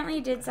 Apparently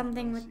he did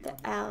something with the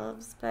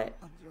elves, but...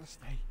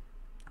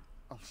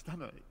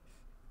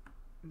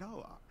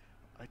 No,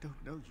 I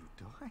don't know you,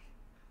 do I?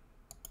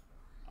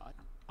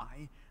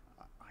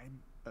 I'm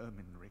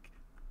Erminric.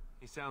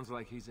 He sounds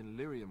like he's in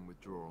lyrium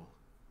withdrawal.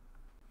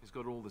 He's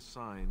got all the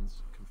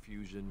signs,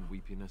 confusion,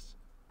 weepiness.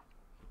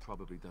 He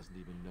probably doesn't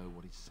even know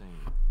what he's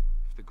saying.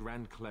 If the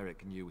Grand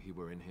Cleric knew he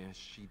were in here,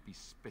 she'd be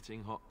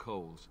spitting hot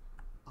coals.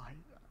 I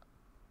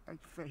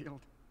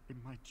failed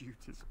in my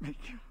duties,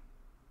 Maker.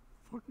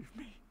 Forgive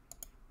me.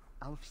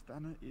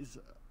 Alfstanna is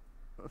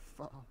a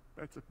far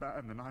better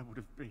man than I would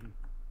have been.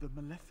 The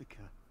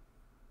Malefica.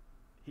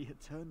 He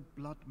had turned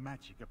blood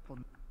magic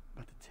upon...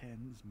 But the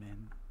Ten's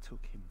men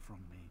took him from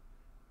me.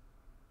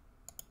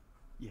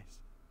 Yes.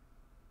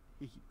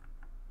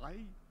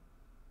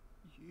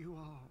 You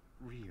are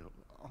real,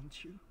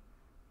 aren't you?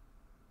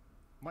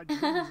 My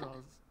dreams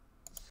are...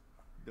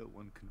 No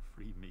one can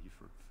free me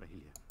from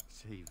failure.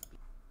 Save me.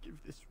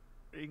 Give this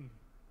ring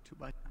to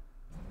my...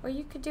 Or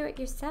you could do it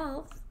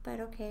yourself, but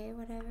okay,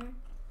 whatever.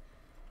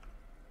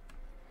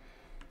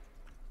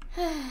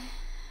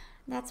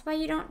 That's why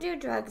you don't do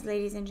drugs,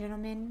 ladies and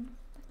gentlemen.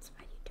 That's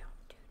why you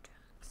don't do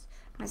drugs.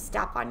 I'm gonna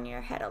stop on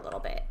your head a little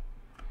bit.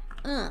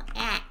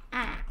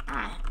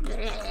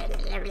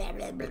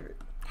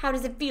 How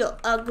does it feel,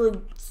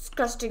 ugly,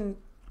 disgusting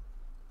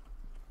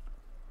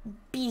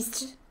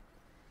beast?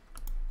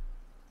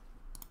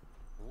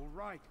 All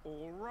right,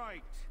 all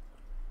right.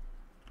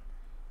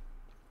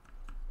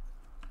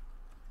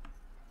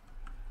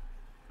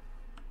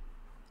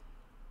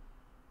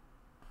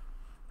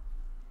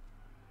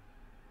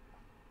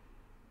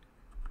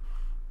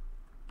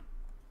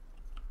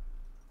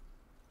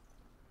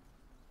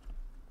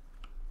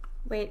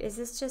 Wait, is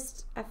this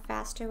just a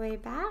faster way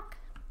back?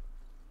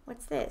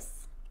 What's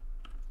this?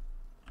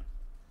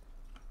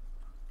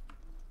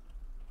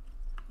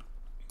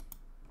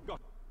 Go.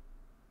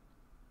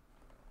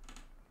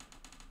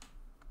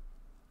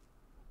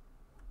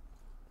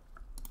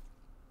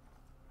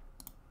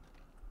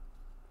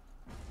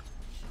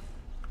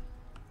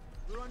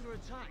 We're under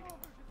attack.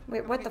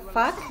 Wait, what the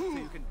fuck? So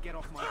you can get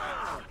off my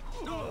back.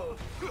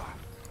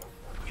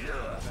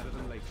 Better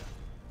than later.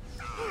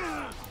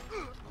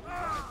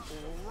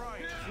 All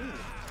right.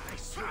 I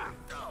swear.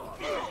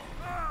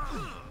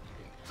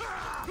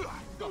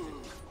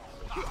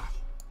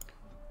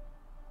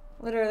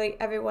 Literally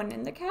everyone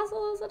in the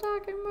castle is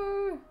attacking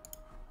me.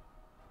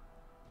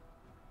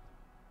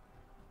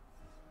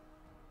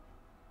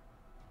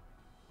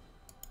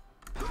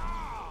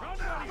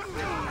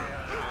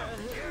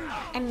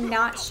 I'm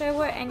not sure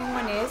where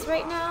anyone is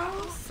right now,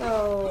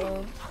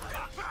 so...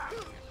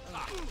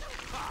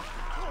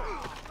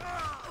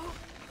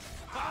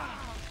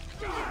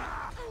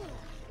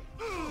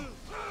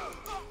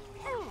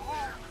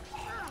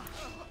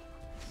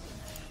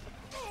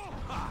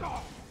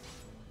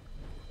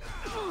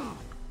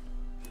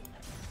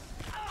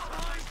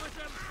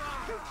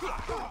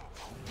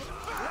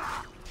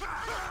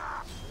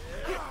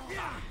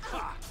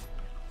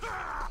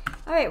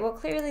 Alright, well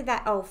clearly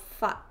that... Oh,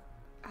 fuck.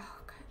 Oh,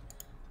 God.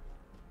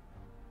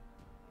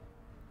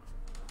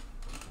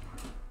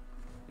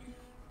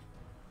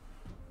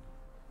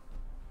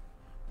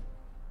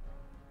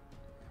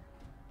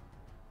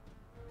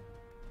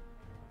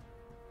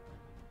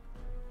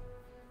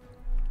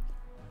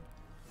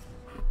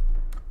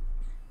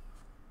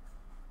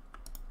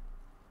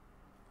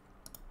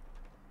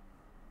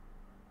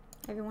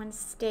 Everyone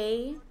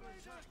stay.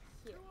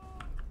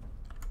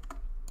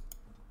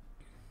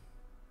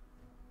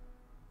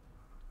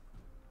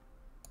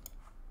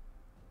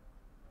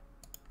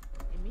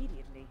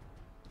 Immediately.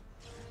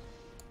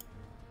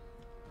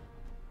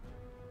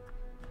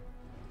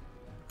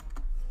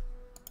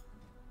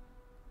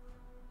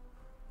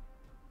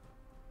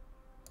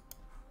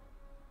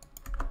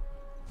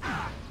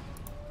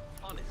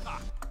 On it.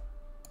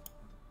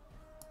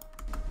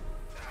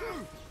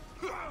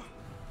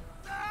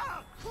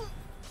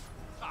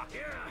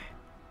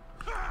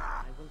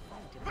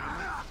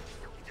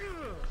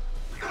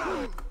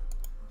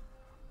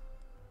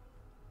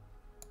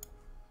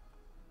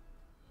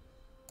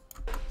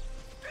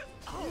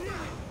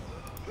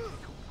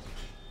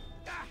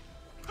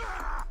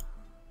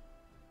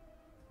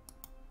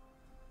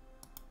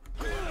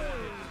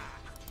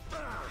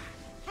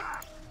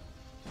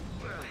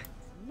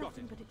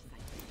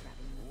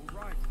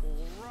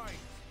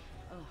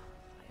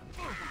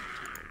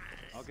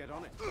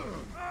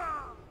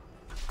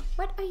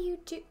 are you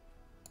doing?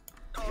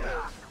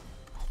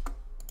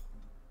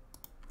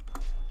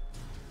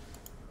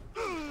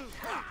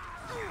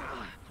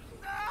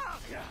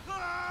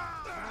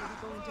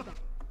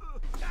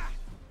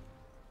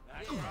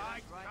 That's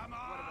right, come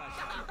on!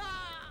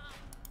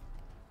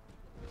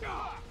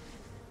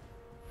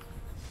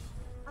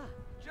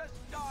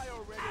 Just die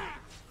already!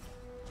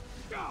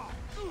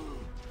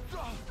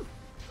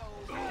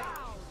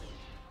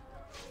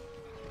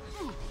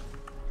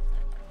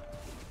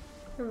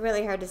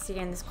 Really hard to see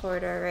in this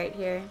corridor right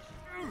here.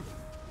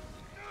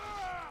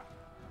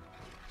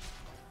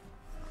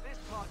 This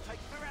part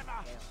takes forever!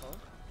 Careful.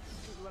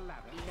 Give you a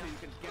ladder so you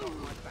can get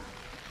on my back.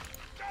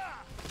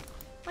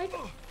 Why? I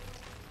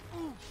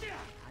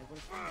will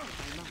find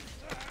what I must.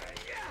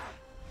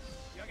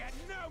 You get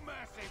no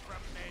mercy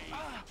from me!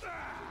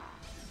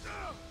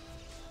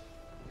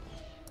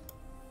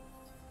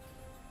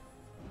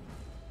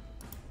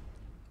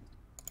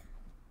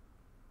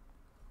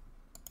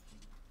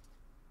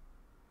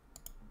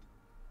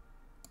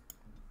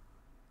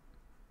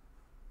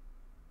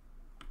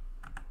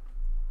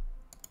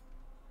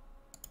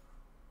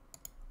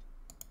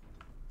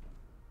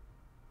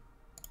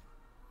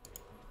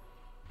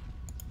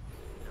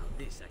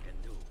 This I can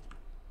do.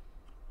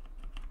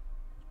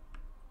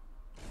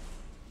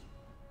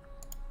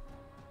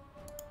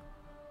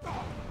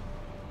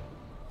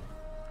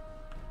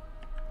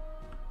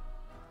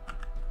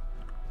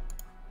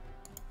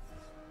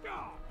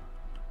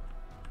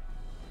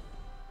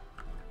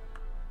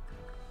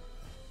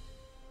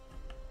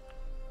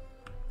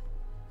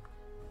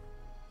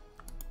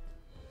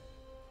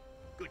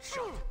 Good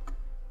shot.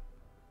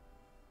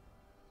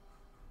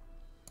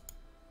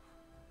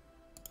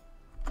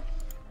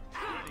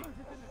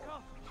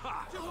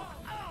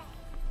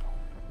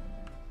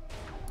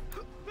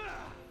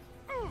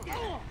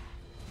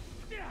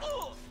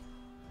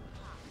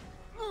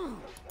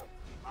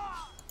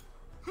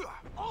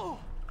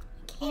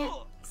 Can't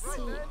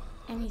see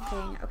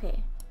anything.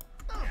 Okay.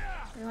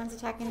 Everyone's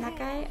attacking that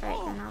guy?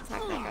 Alright, then I'll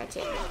attack that guy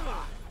too.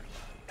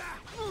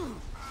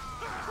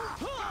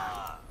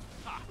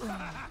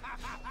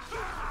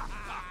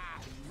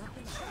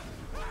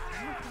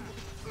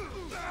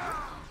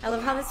 I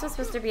love how this was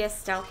supposed to be a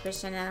stealth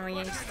mission and we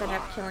just end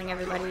up killing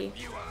everybody.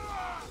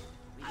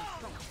 I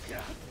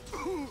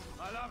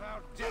love how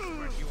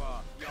desperate you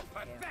are. You're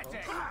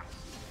pathetic.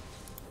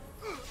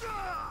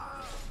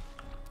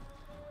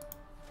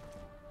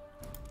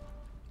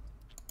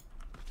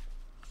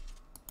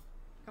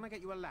 Can I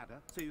get you a ladder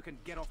so you can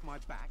get off my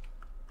back?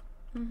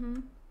 Mm-hmm.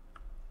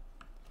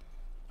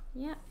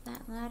 Yep,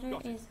 that ladder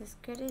is as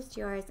good as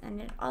yours, and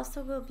it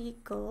also will be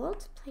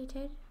gold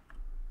plated.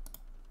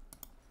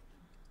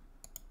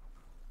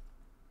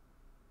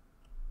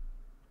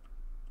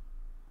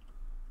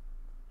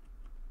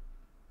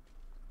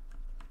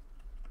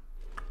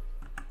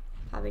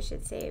 Probably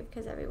should save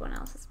because everyone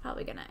else is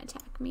probably gonna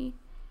attack me.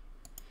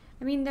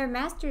 I mean, their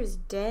master's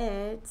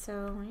dead,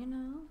 so you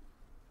know.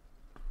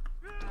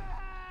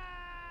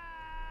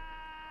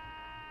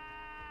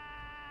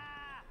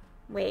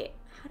 Wait,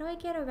 how do I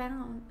get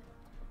around?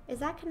 Is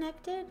that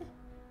connected?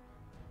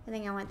 I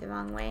think I went the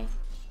wrong way.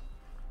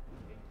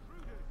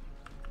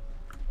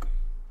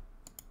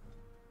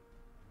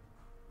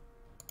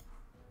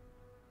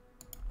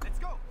 Let's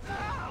go.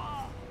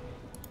 I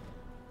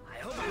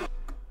hope you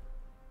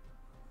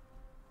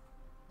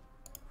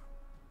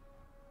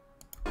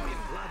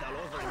blood all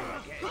over me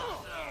again.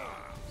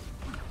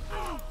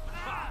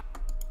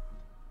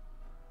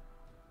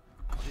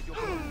 Did you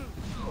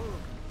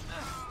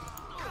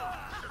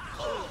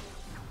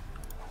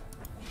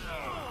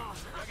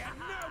get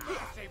no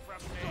mercy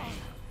from me.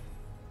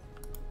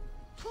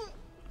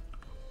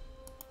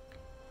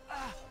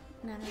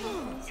 None of this.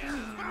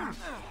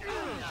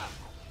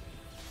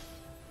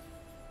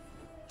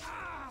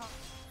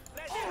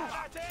 Let's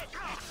have it.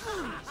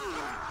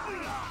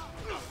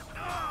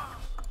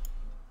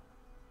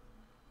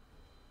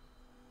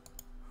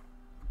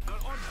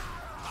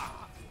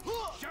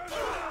 Show them no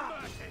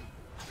mercy.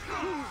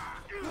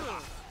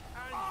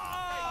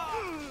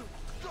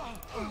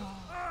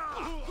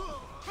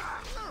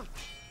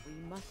 We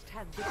must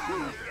have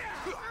victory.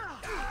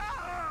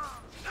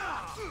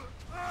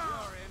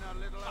 You're in a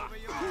little over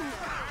your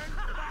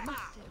head.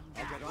 Must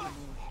have get on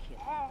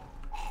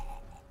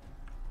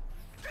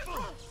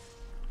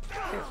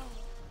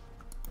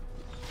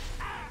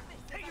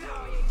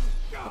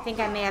I think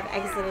I may have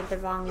exited the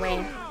wrong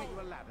way.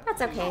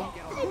 That's okay.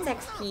 It's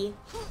XP.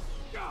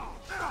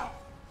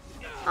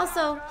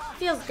 Also,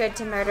 feels good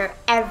to murder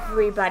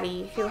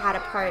everybody who had a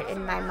part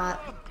in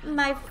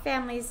my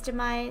family's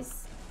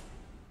demise.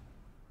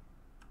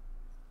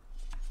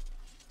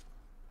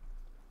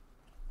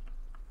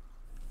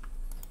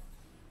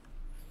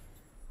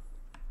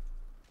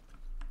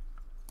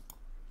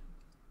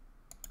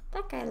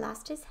 That guy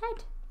lost his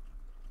head.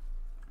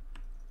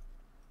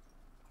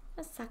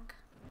 A suck.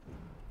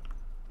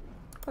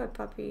 Poor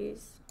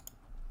puppies.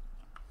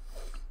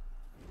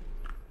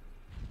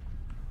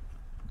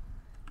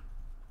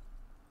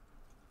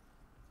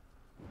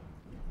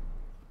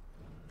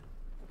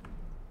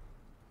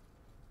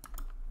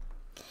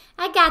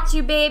 at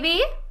you,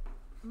 baby.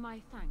 My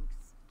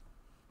thanks.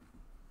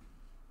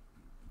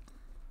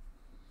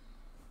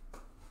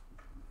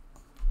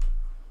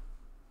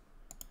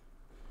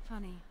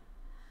 Funny.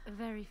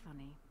 Very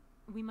funny.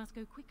 We must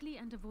go quickly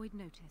and avoid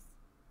notice.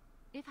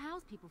 If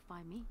House people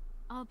find me,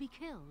 I'll be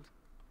killed.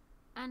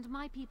 And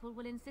my people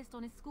will insist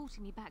on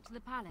escorting me back to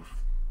the palace,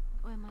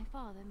 where my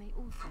father may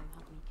also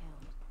have me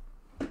killed.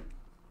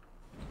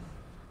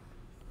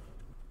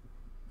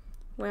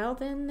 Well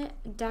then,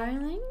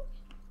 darling.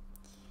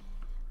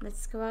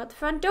 Let's go out the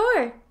front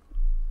door.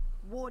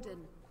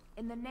 Warden,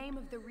 in the name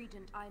of the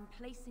Regent, I am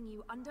placing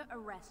you under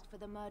arrest for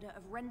the murder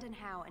of Rendon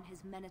Howe and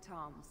his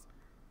men-at-arms.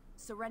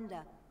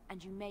 Surrender,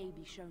 and you may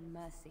be shown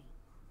mercy.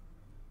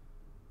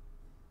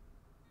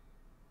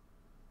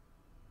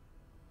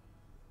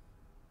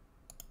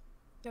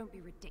 Don't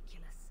be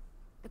ridiculous.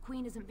 The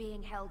Queen isn't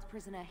being held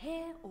prisoner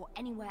here or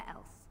anywhere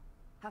else.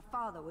 Her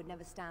father would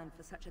never stand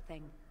for such a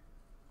thing.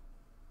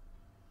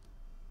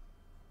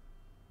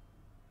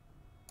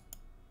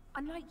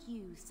 Unlike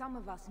you, some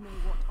of us know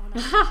what honor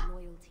and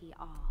loyalty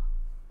are.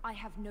 I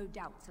have no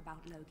doubts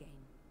about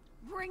Loghain.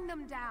 Bring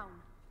them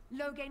down!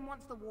 Loghain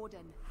wants the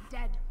Warden,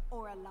 dead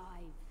or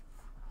alive.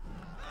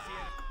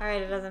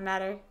 Alright, it doesn't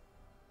matter.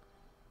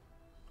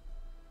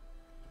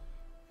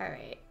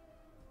 Alright.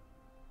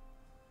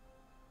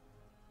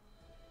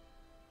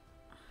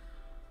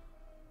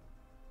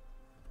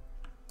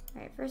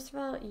 Alright, first of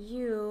all,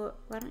 you,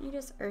 why don't you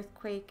just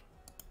earthquake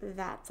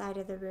that side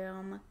of the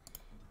room?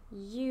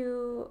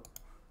 You,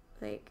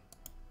 like,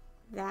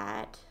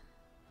 that.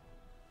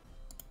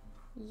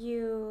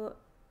 You,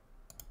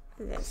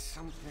 this.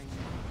 Something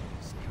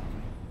is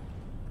coming.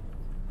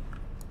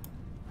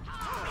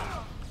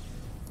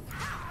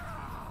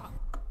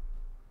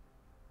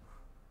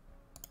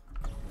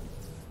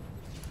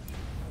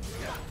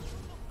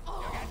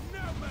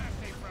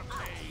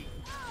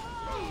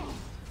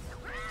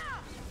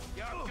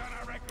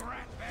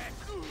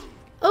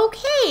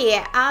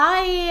 Okay,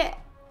 I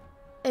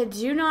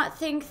do not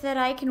think that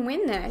I can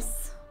win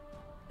this.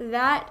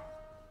 That...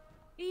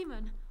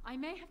 Eamon, I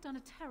may have done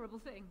a terrible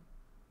thing.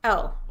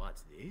 Oh.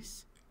 What's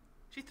this?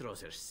 She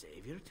throws her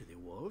savior to the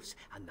wolves,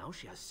 and now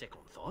she has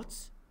second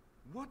thoughts?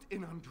 What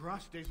in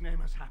Andraste's name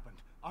has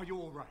happened? Are you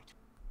all right?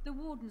 The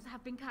wardens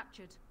have been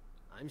captured.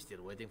 I'm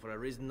still waiting for a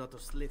reason not to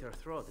slit her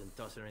throat and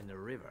toss her in the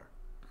river.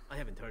 I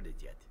haven't heard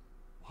it yet.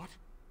 What?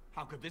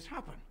 How could this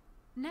happen?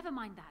 Never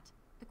mind that.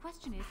 The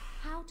question is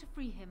how to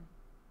free him.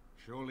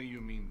 Surely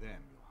you mean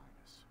them, Your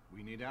Highness.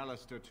 We need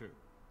Alistair too.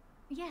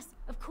 Yes,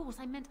 of course,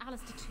 I meant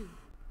Alistair too.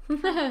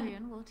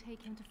 Valerian will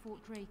take him to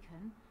Fort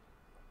Draken.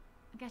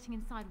 Getting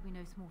inside will be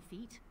no small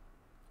feat.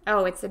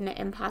 Oh, it's an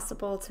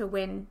impossible to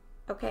win.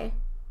 Okay.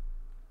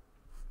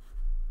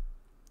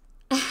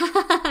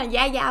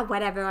 yeah,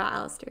 whatever,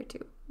 Alistair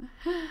too.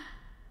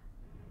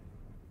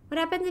 What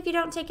happens if you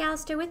don't take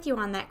Alistair with you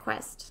on that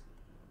quest?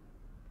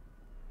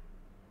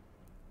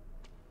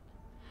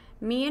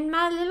 Me and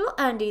my little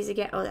undies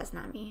again. Oh, that's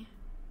not me.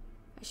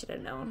 I should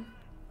have known.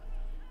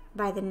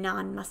 By the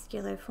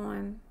non-muscular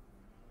form.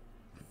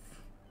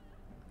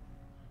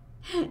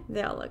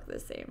 They all look the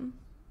same.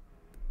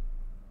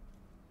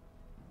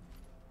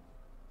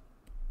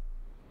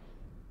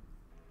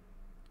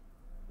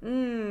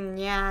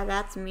 Yeah,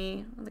 that's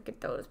me. Look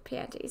at those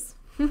panties.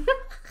 Oh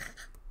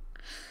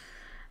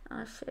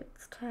shit,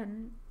 it's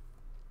 10.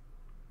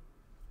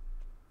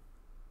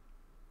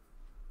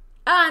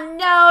 Oh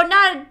no,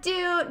 not a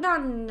dude. No,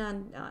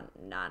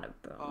 not a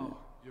bone. Oh,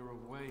 you're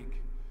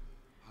awake.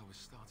 I was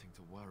starting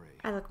to worry.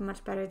 I look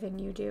much better than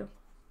you do.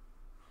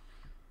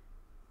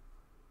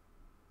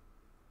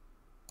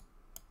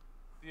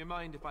 Do you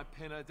mind if I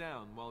pin her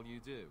down while you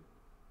do?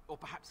 Or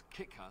perhaps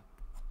kick her?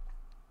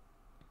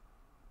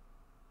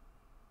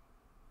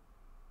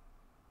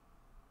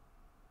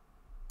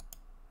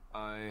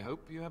 I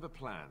hope you have a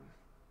plan.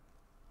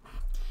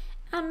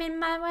 I'm in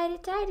my whitey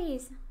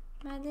tighties.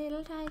 My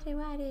little tighty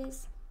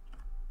whities.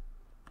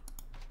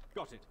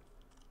 Got it.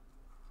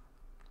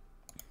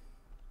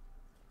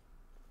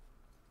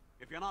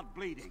 If you're not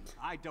bleeding,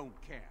 I don't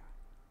care.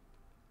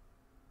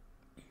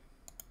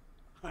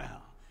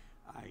 Well,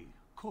 I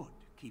could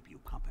keep you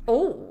company.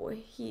 Oh,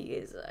 he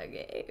is a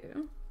gay.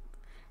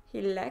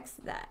 He likes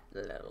that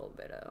little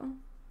bit of.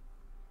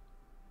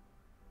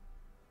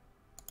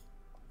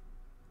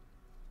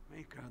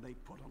 Maker, they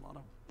put a lot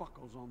of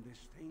buckles on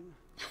this thing.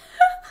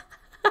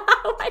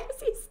 Why does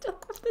he still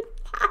have the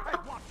hat on? Hey,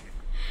 watch it.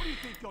 What do you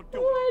think you're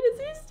doing? Why does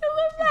he still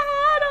have the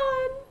hat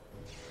on?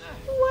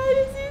 Why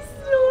does he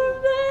still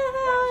have the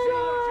hat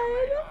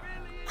on?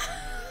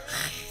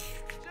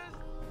 Just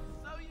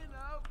so you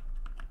know.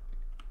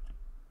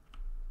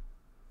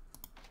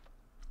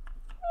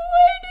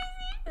 Why does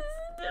he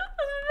still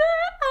have the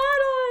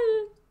hat on?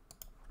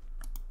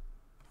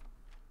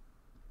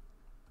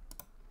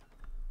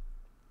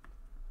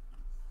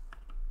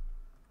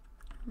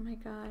 Oh my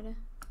god.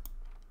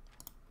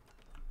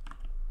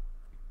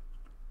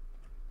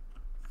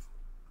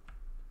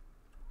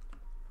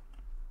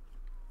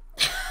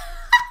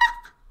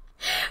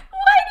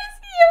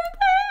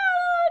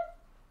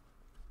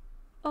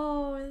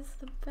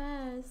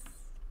 best.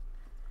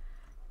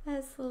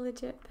 That's the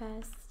legit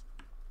best.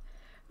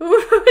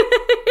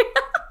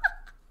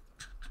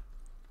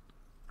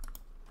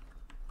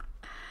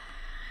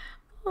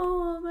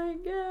 Oh my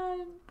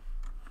god.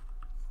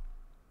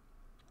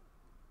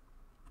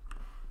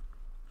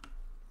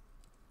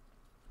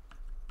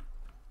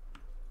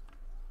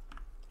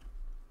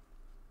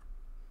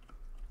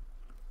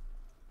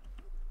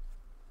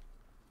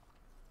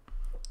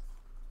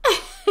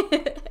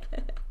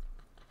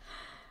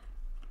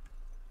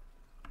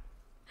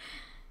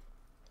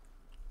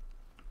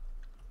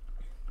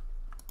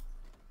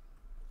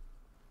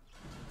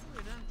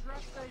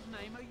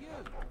 Name are you?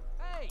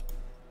 Hey!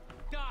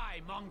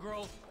 Die,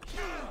 mongrel!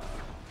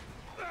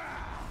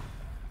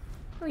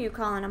 Who are you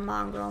calling a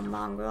mongrel,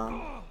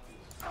 mongrel?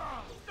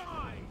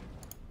 Die!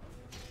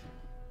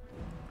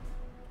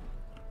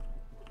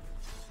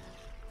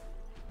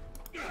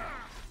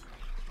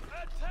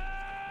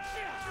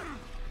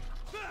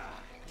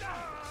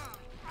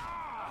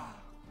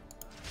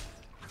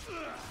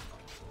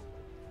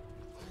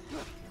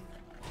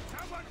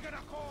 Someone's gonna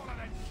call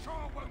and it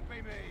sure won't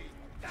be me!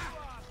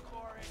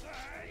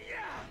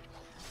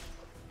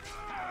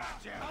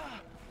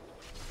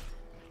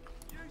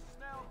 You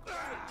smell good.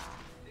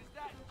 Is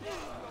that this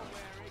you're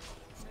wearing?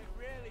 It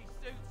really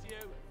suits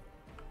you.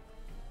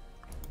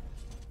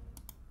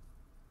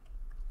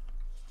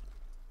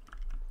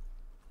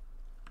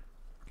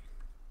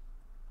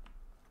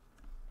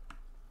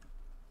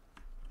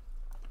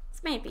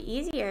 This might be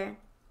easier.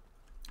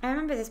 I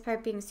remember this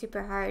part being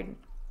super hard.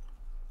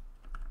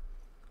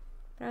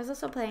 But I was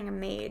also playing a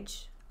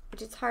mage,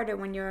 which is harder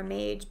when you're a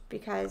mage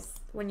because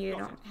when you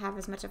don't have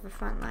as much of a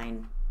front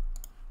line.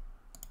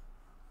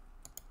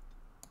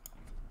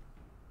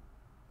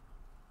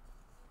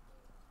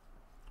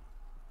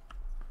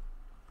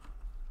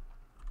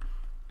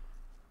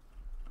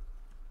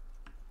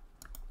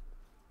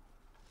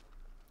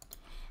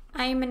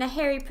 I am in a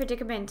hairy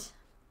predicament,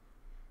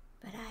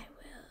 but I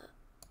will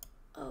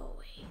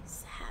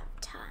always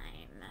have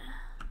time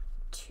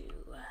to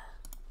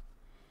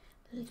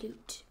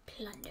loot,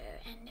 plunder,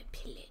 and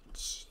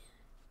pillage.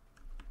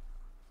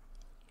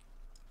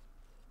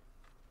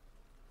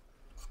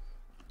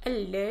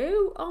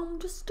 Hello, I'm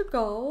just a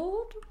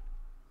guard.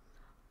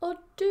 I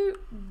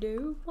don't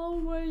know my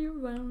way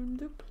around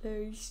the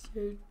place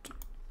yet.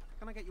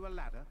 Can I get you a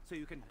ladder so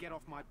you can get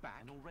off my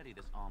back? And already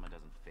this armor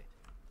doesn't fit.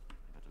 You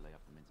better lay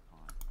off the mince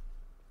pie.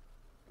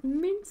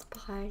 Mince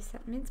pie.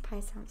 Mince pie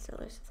sounds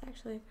delicious,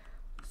 actually.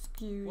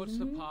 Excuse me. What's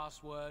the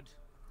password?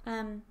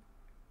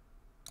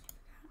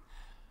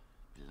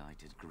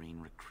 Blighted green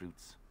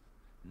recruits.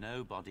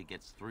 Nobody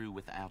gets through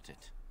without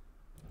it.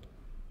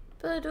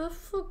 But I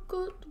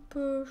forgot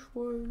the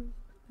password.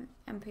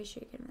 I'm pretty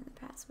sure you can remember the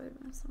password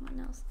from someone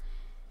else.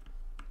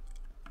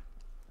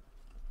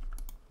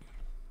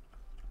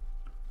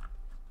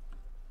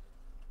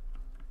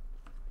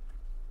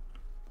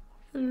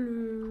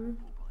 Hello.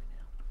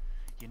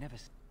 You never.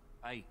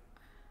 Hey,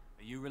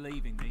 are you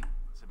relieving me?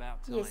 It's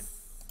about time. Yes.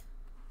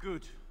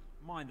 Good.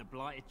 Mind the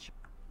blighted.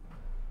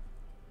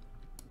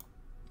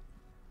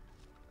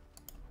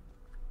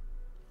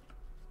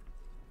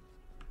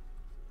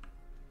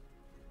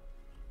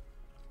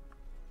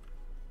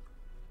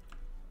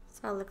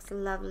 That looks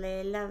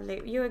lovely,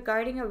 lovely. You were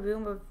guarding a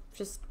room of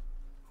just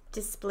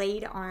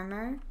displayed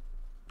armor.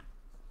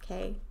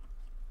 Okay.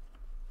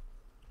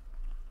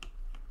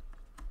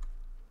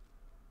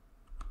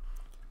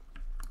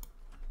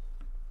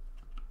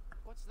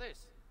 What's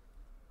this?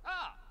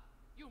 Ah!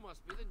 You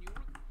must be the new...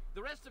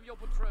 The rest of your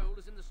patrol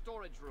is in the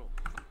storage room.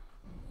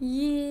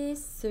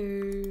 Yes,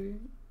 sir.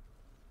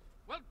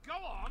 Well, go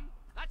on!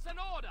 That's an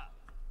order!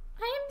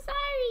 I'm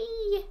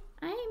sorry.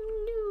 I'm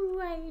new.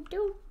 I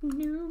don't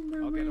know my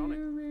I'll get on it.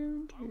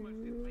 around I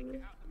almost didn't make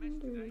it out the mess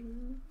today.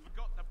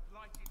 Forgot the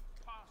blighted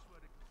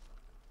password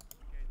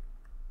again.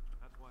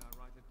 That's why I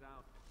write it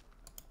down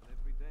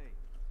every day.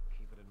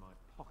 Keep it in my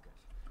pocket.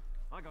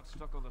 I got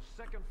stuck on the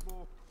second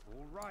floor.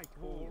 All right.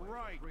 For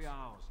 3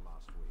 hours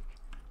last week.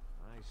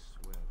 I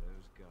swear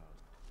those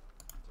guards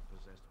are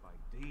possessed by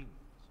demons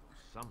or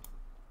something.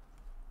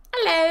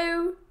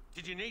 Hello.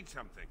 Did you need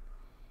something?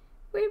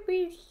 We.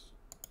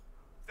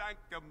 Thank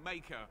the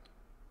Maker.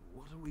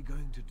 What are we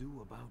going to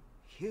do about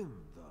him,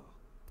 though?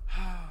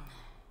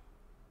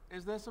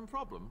 Is there some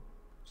problem?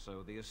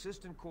 So the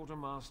assistant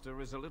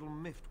quartermaster is a little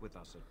miffed with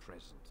us at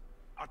present.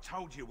 I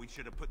told you we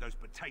should have put those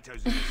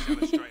potatoes in the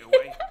cellar straight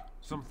away.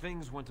 Some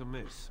things went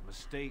amiss.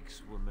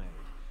 Mistakes were made.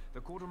 The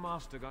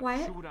quartermaster got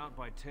chewed out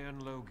by Tern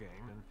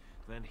Logain, and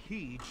then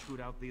he chewed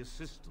out the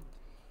assistant.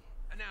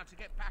 And now to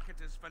get back at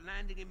us for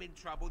landing him in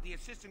trouble, the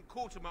assistant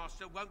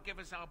quartermaster won't give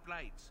us our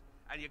blades.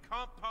 And you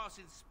can't pass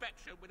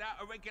inspection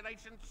without a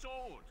regulation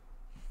sword.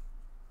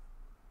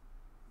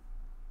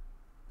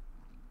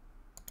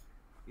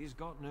 He's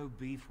got no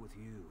beef with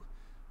you.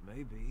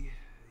 Maybe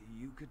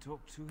you could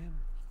talk to him?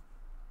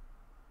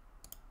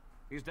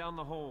 He's down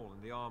the hall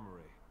in the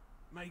armory.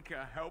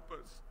 Maker, help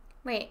us.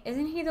 Wait,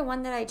 isn't he the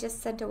one that I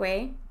just sent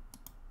away?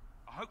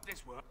 I hope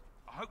this works.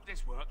 I hope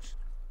this works.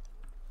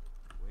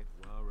 Quit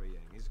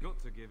worrying. He's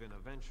got to give in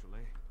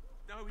eventually.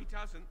 No, he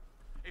doesn't.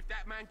 If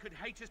that man could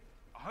hate us...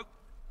 I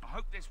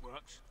hope this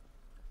works.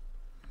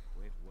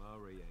 Quit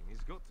worrying.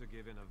 He's got to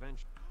give in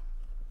eventually.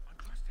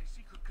 Andraste's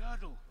secret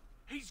girdle.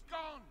 He's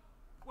gone!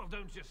 Well,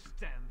 don't just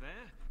stand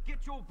there.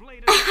 Get your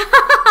blade and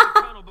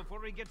the tunnel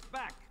before he gets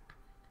back.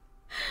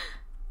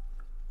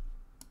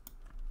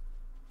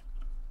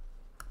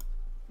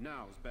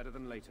 Now's better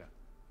than later.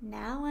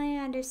 Now I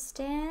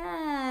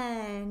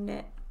understand.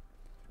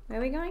 Where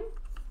are we going?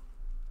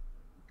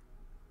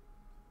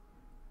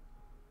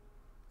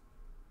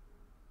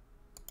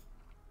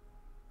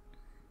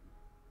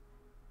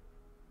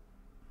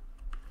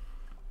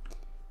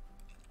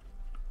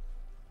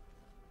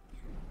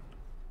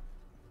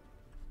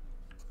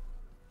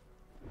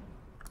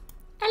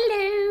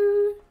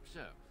 Hello. So,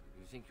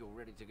 you think you're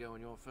ready to go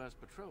on your first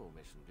patrol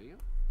mission, do you?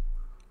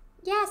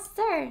 Yes,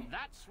 sir.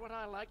 That's what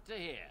I like to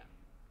hear.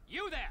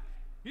 You there!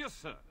 Yes,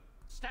 sir.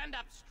 Stand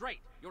up straight.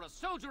 You're a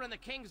soldier in the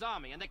King's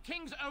army, and the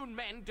King's own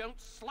men don't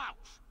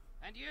slouch.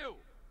 And you!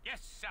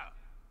 Yes, sir.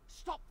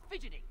 Stop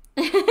fidgeting.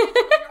 In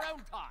your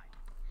own time.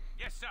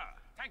 Yes, sir.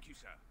 Thank you,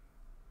 sir.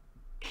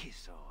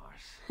 Kiss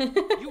arse.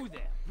 You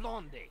there,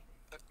 Blondie.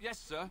 Yes,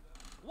 sir.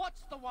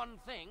 What's the one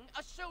thing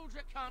a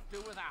soldier can't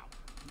do without?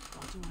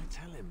 What do I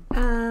tell him?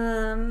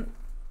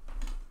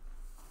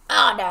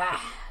 Honor.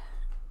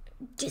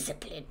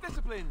 Discipline.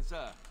 Discipline,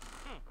 sir.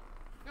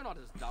 You're not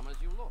as dumb as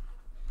you look.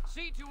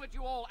 See to it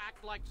you all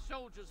act like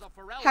soldiers of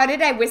Ferelden. How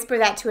did I whisper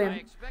that to him? I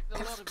expect a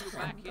lot of you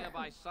back here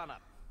by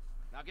sunup.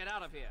 Now get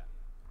out of here.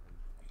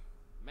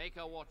 Make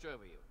her watch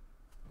over you.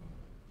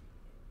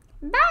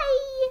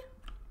 Bye.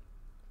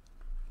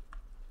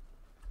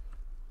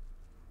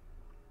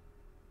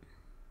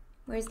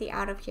 Where's the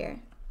out of here?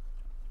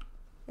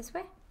 This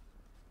way?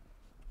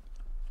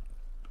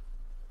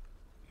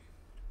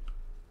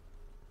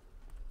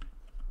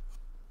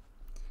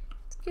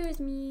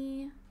 Excuse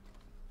me.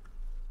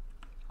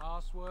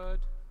 Password?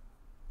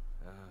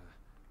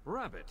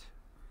 Rabbit,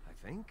 I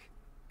think.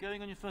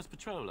 Going on your first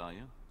patrol, are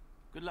you?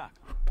 Good luck.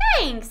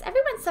 Thanks.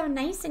 Everyone's so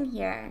nice in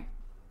here.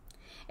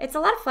 It's a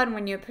lot of fun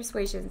when your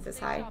persuasion's this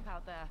high.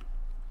 Out there.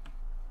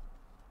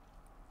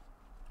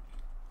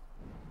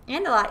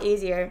 And a lot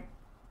easier.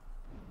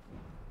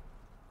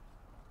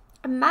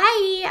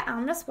 Bye.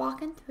 I'm just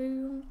walking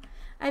through.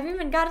 I've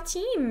even got a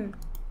team.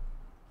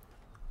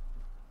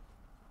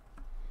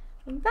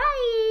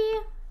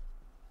 Bye.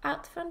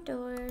 Out the front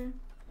door.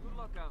 Good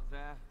luck out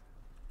there.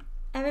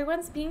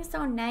 Everyone's being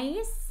so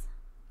nice.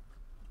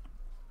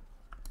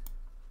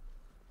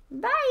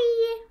 Bye.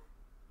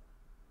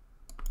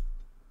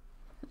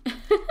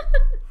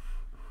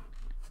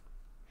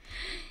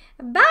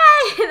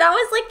 Bye. That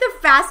was like the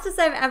fastest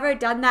I've ever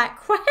done that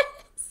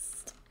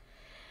quest.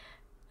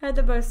 I had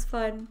the most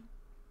fun.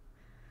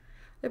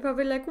 They're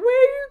probably like, where are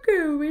you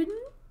going?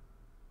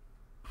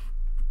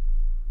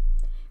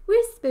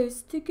 We're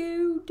supposed to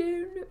go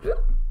down.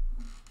 Ooh.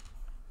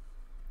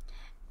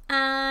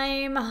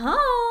 I'm home.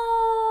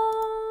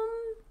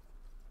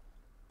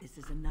 This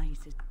is a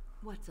nice...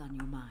 What's on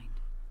your mind?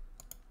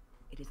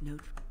 It is no...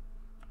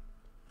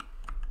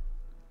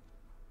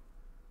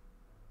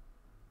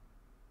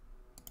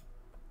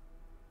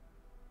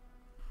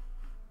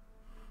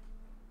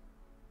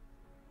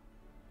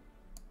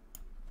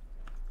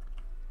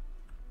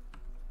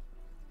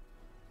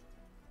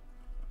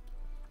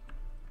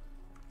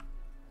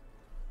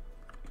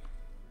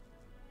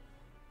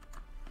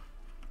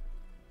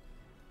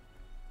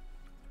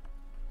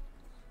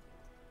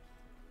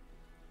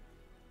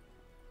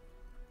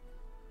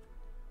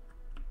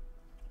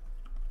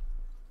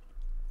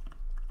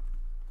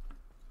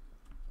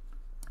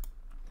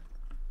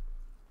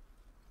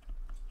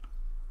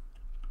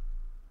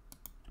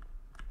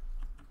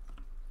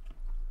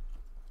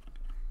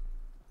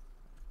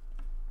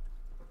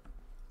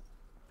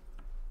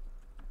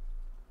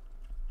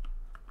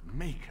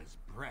 Maker's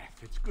breath.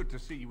 It's good to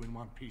see you in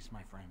one piece,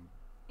 my friend.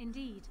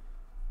 Indeed.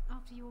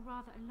 After your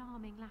rather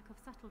alarming lack of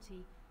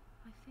subtlety,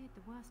 I feared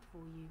the worst for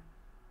you.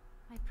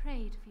 I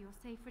prayed for your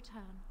safe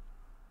return.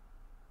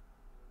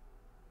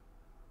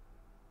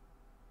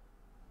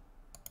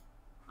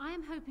 I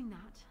am hoping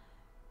that,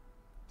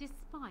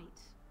 despite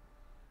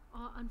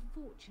our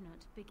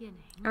unfortunate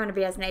beginning, I want to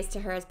be as nice to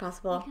her as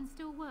possible. we can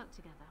still work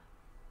together.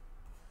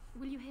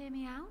 Will you hear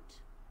me out?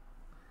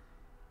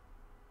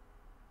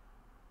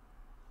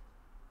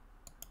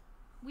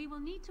 We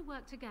will need to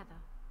work together,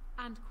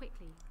 and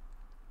quickly.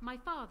 My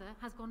father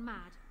has gone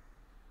mad.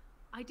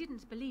 I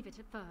didn't believe it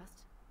at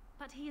first,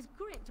 but he is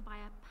gripped by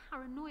a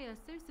paranoia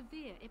so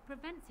severe it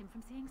prevents him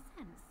from seeing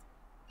sense.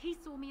 He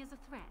saw me as a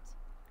threat,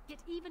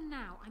 yet even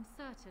now I'm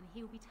certain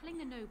he will be telling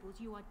the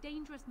nobles you are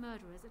dangerous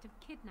murderers that have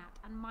kidnapped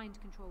and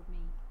mind-controlled me.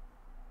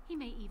 He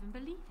may even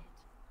believe it.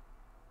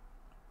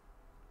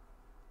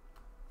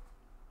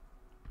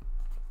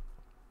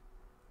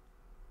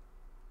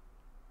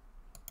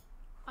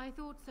 I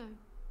thought so.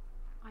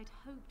 I'd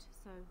hoped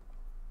so.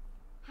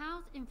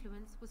 Hal's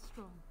influence was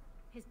strong.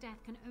 His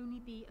death can only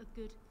be a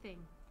good thing.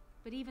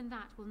 But even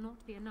that will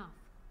not be enough.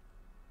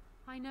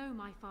 I know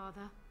my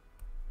father.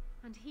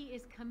 and he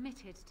is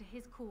committed to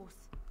his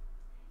course.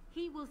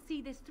 He will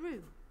see this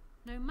through,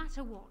 no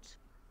matter what.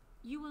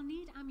 You will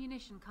need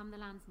ammunition come the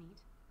Land's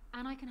Need,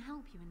 and I can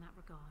help you in that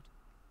regard.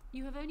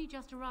 You have only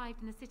just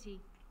arrived in the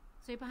city,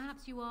 so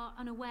perhaps you are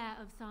unaware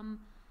of some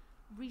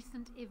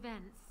recent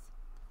events.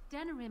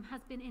 Denerim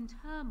has been in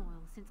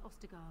turmoil since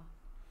Ostagar.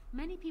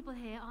 Many people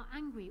here are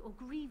angry or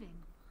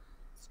grieving.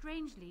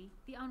 Strangely,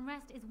 the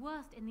unrest is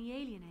worst in the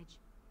alienage.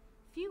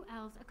 Few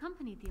elves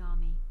accompanied the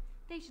army.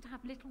 They should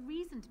have little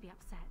reason to be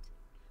upset,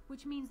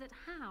 which means that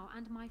Hal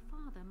and my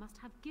father must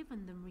have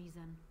given them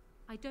reason.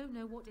 I don't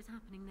know what is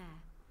happening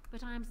there,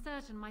 but I am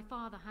certain my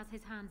father has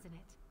his hands in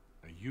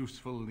it. A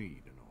useful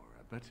lead,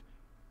 Anora, but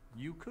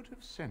you could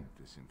have sent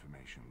this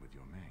information with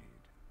your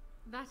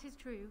maid. That is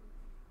true.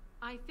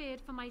 I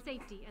feared for my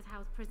safety as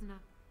Hal's prisoner.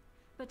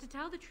 But to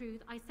tell the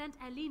truth, I sent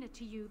Elena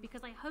to you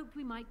because I hoped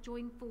we might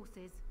join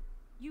forces.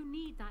 You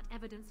need that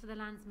evidence for the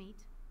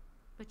Landsmeet.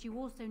 But you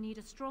also need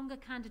a stronger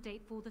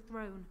candidate for the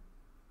throne.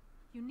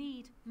 You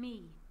need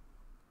me.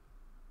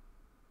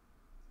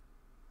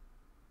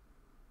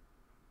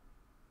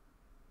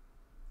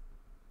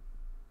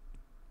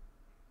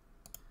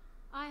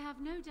 I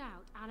have no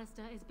doubt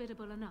Alistair is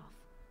biddable enough,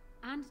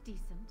 and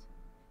decent,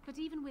 but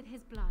even with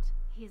his blood,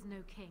 he is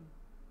no king.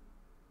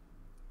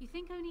 You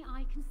think only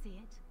I can see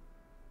it?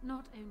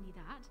 Not only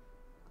that,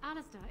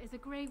 Alistair is a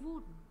Grey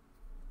Warden.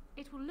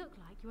 It will look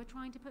like you are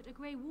trying to put a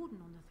Grey Warden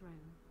on the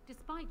throne,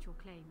 despite your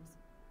claims.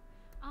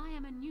 I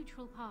am a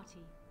neutral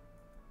party,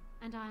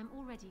 and I am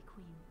already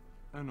queen.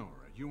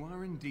 Anora, you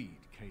are indeed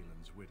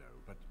Kaelin's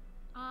widow, but...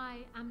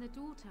 I am the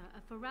daughter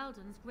of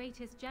Ferelden's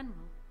greatest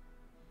general.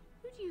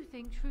 Who do you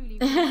think truly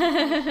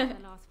ruled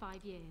the last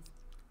 5 years?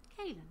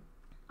 Kaelin.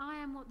 I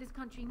am what this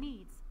country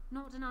needs,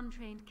 not an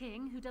untrained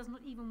king who does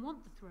not even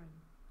want the throne.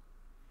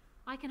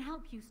 I can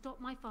help you stop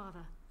my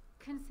father.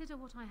 Consider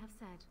what I have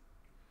said.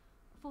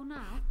 For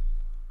now,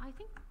 I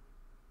think...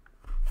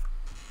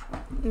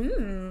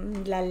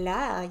 La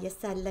la,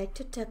 yes, I'd like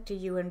to talk to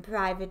you in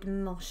private,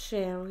 mon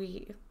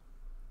chéri.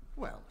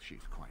 Well,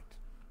 she's quite...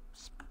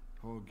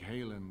 Poor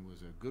Kaelin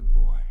was a good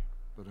boy,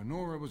 but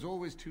Anora was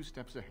always 2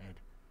 steps ahead.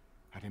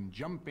 Had him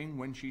jumping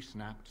when she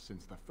snapped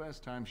since the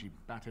first time she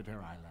batted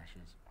her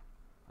eyelashes.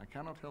 I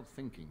cannot help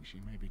thinking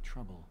she may be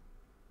trouble,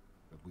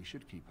 but we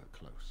should keep her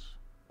close,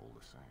 all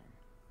the same.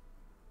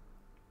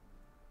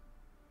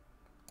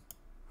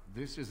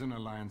 This is an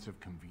alliance of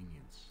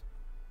convenience.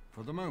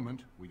 For the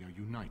moment, we are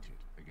united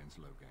against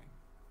Loghain.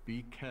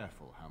 Be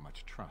careful how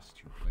much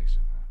trust you place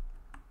in her.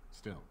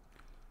 Still,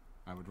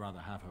 I would rather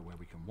have her where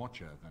we can watch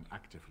her than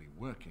actively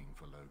working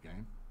for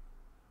Loghain.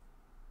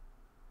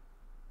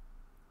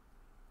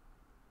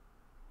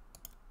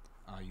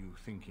 Are you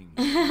thinking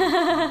of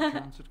a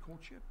chance at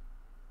courtship?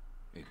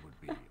 It would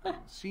be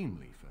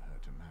unseemly for her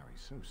to marry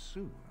so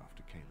soon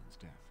after Kaelin's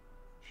death.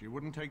 She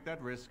wouldn't take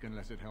that risk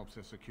unless it helps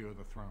her secure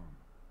the throne.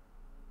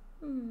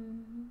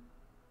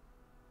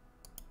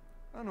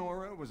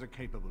 Anora was a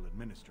capable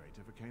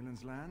administrator for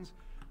Kaelin's lands.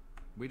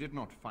 We did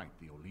not fight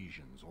the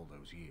Orlesians all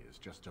those years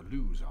just to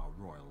lose our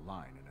royal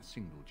line in a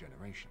single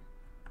generation.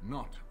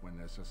 Not when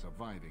there's a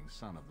surviving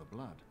son of the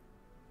blood.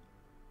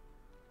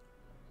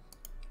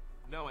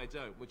 No, I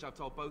don't, which I've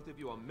told both of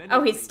you on many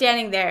Oh, he's occasions.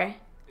 standing there.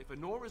 If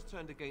Anora's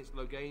turned against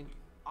Loghain,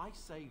 I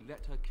say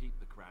let her keep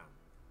the crown.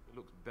 It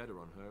looks better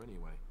on her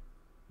anyway.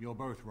 You're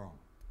both wrong.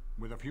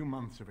 With a few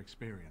months of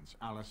experience,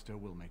 Alistair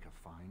will make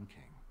a fine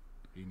king.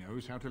 He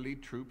knows how to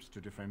lead troops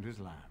to defend his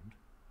land.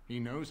 He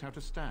knows how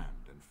to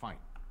stand and fight.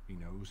 He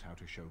knows how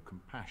to show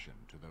compassion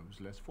to those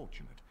less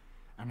fortunate,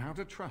 and how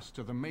to trust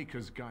to the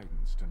Maker's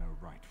guidance to know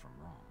right from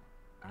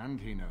wrong.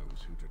 And he knows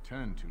who to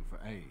turn to for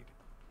aid,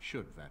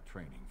 should that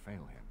training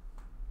fail him.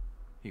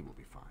 He will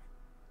be fine.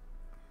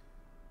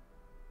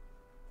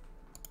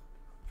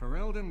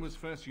 Ferelden was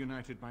first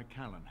united by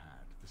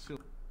Calenhad, the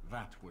Silver.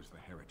 That was the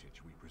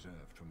heritage we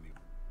preserved from the...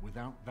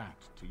 Without that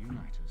to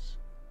unite us,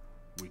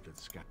 we could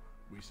scatter.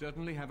 We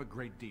certainly have a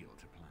great deal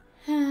to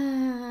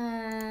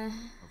plan.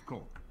 Of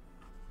course.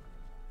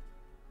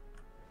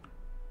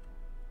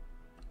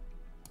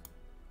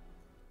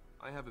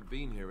 I haven't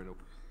been here in a...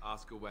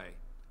 Ask away.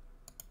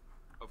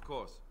 Of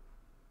course.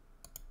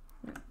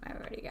 I've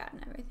already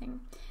gotten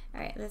everything.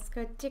 Alright, let's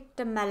go talk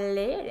to my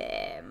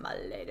lady. My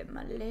lady,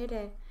 my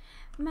lady.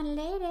 My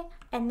lady.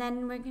 And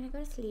then we're gonna go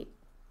to sleep.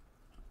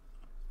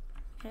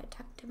 Gotta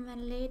talk to my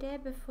lady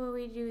before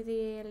we do the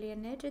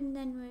alienage, and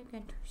then we're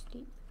going to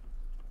sleep.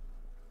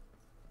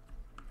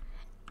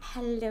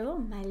 Hello,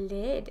 my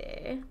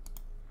lady.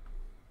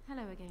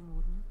 Hello again,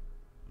 Warden.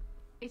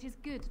 It is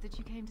good that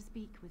you came to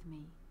speak with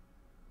me.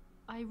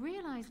 I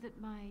realize that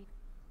my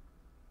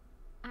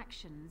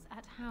actions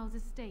at Hal's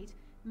estate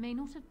may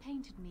not have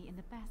painted me in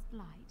the best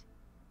light.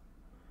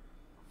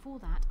 For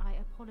that, I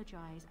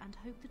apologize and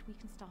hope that we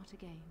can start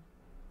again.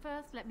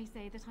 First, let me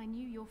say that I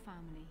knew your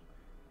family.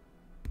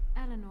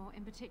 Eleanor,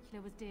 in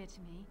particular, was dear to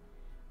me,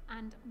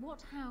 and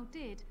what Hal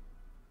did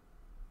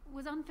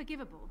was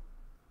unforgivable.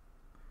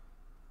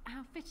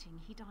 How fitting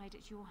he died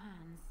at your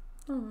hands.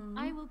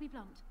 I will be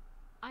blunt.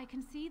 I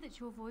can see that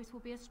your voice will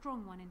be a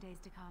strong one in days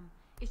to come,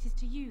 It is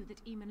to you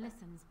that Eamon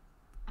listens,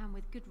 and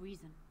with good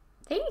reason.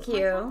 Thank My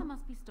you. father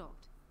must be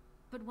stopped,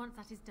 but once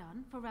that is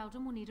done,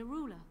 Ferelden will need a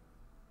ruler.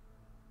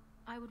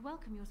 I would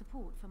welcome your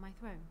support for my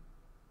throne.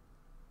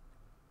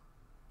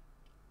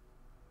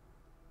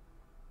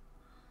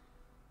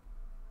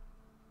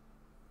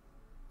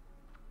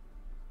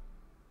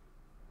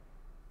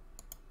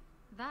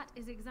 That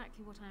is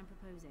exactly what I am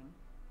proposing.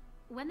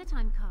 When the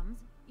time comes,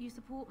 you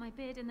support my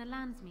bid in the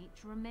Landsmeet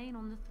to remain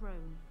on the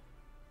throne.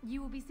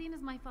 You will be seen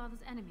as my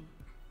father's enemy,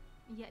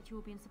 yet you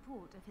will be in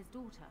support of his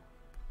daughter.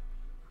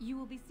 You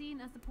will be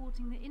seen as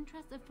supporting the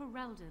interests of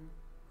Ferelden,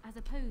 as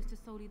opposed to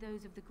solely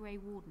those of the Grey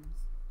Wardens.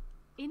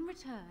 In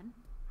return,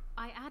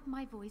 I add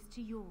my voice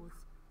to yours.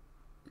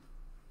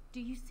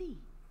 Do you see?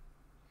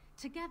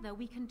 Together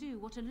we can do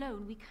what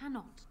alone we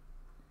cannot.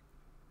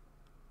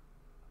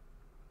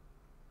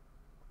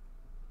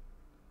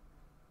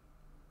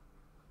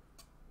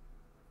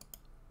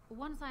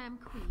 Once I am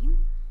queen,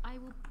 I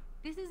will...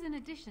 This is in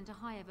addition to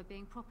Highever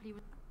being properly...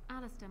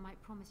 Alistair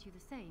might promise you the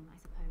same, I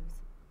suppose.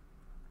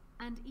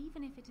 And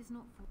even if it is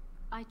not for...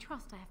 I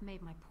trust I have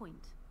made my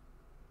point.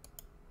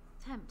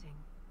 Tempting.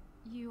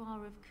 You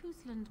are of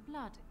Cousland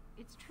blood,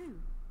 it's true.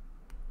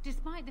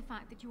 Despite the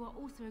fact that you are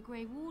also a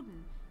Grey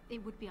Warden,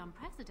 it would be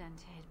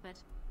unprecedented, but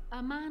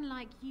a man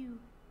like you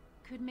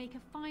could make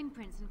a fine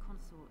prince and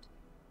consort.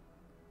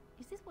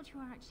 Is this what you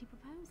are actually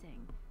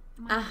proposing?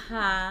 My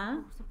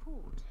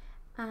support.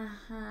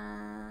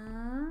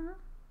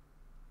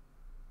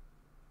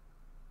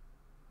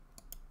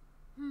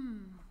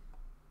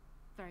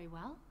 Very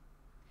well.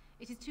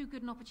 It is too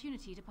good an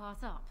opportunity to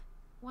pass up.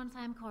 Once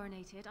I am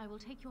coronated, I will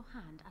take your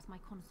hand as my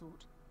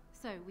consort.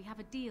 So, we have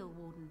a deal,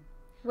 Warden.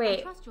 Wait.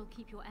 I trust you'll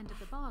keep your end of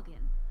the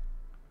bargain.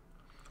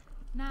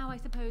 Now, I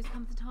suppose,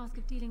 comes the task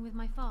of dealing with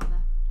my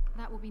father.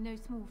 That will be no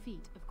small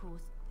feat, of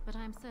course, but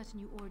I am certain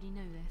you already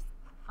know this.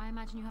 I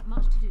imagine you have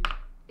much to do.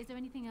 Is there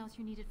anything else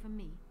you needed from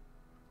me?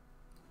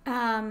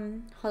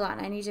 Hold on,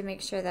 I need to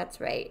make sure that's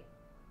right.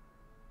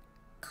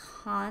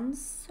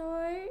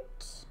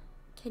 Consort?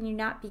 Can you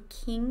not be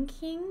king?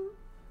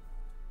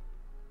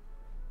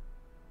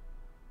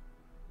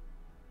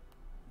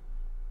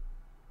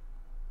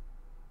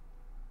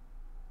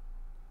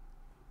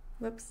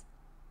 Whoops.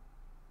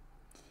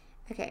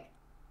 Okay.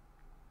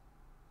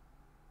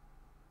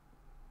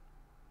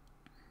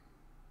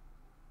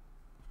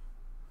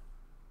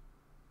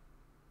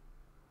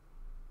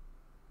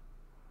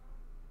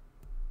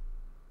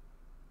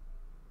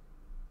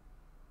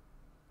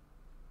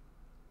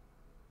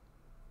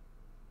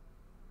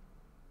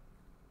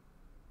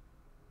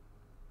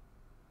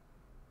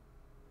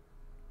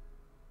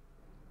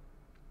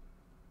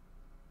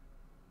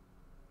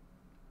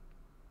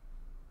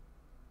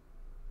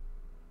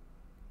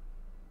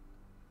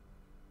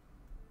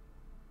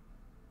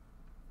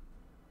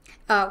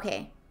 Oh,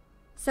 okay.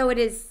 So it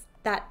is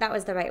that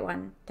was the right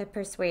one, the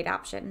persuade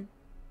option.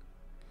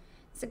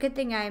 It's a good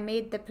thing I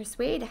made the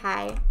persuade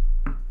high.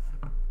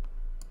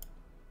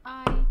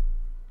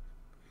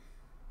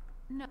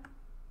 No.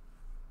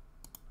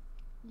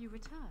 You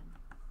return.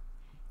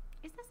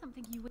 Is there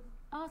something you would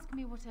ask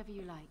me whatever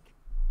you like?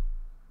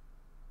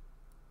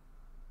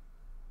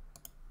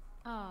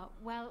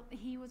 Well,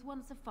 he was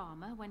once a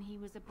farmer when he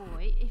was a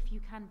boy, if you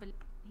can believe.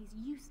 He's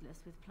useless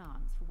with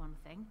plants, for one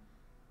thing.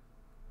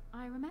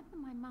 I remember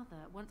my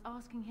mother once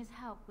asking his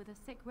help with a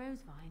sick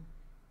rose vine.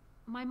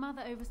 My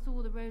mother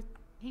oversaw the rose.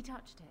 He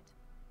touched it.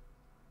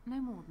 No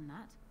more than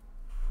that.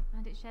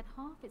 And it shed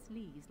half its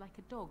leaves like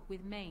a dog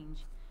with mange.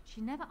 She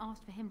never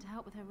asked for him to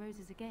help with her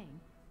roses again.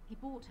 He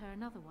bought her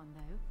another one,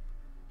 though.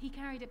 He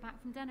carried it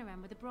back from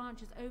Denerim with the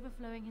branches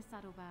overflowing his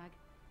saddlebag.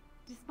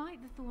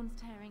 Despite the thorns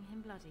tearing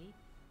him bloody,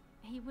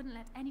 he wouldn't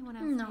let anyone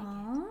else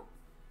take it.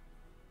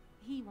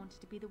 He wanted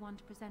to be the one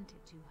to present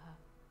it to her.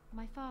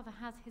 My father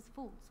has his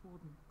faults,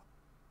 Warden,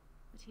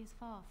 but he is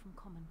far from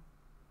common.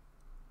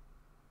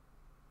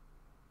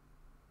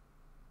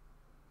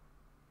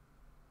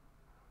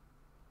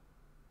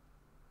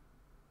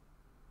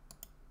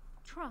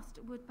 Trust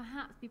would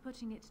perhaps be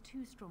putting it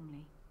too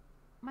strongly.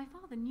 My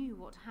father knew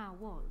what Howe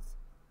was,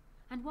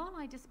 and while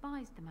I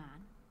despised the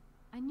man,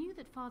 I knew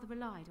that father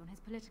relied on his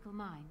political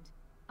mind.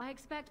 I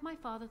expect my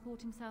father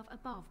thought himself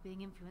above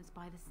being influenced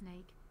by the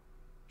snake.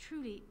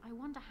 Truly, I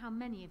wonder how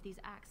many of these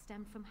acts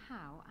stemmed from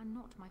Howe and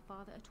not my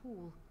father at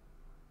all.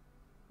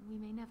 We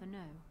may never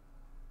know.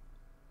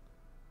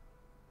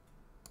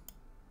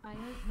 I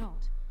hope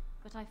not,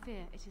 but I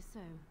fear it is so,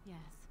 yes.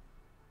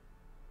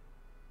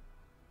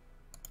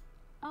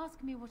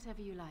 Ask me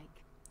whatever you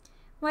like.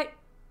 What?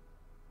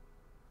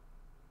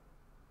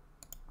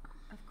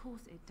 Of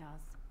course it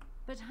does.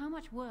 But how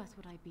much worse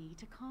would I be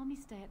to calmly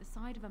stay at the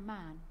side of a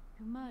man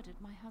who murdered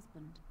my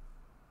husband?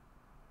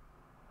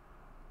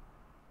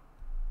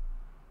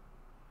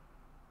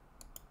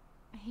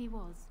 He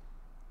was,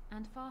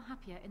 and far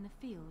happier in the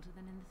field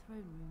than in the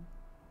throne room.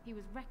 He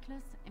was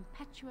reckless,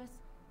 impetuous,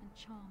 and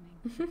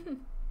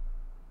charming.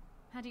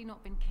 Had he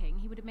not been king,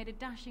 he would have made a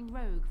dashing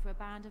rogue for a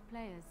band of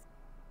players.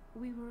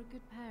 We were a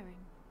good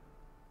pairing.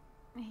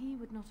 He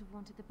would not have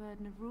wanted the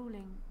burden of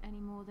ruling any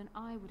more than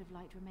I would have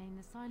liked to remain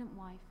the silent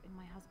wife in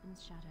my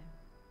husband's shadow.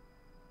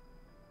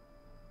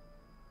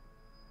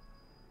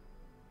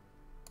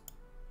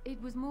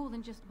 It was more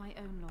than just my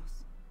own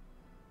loss,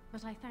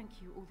 but I thank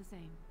you all the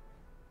same.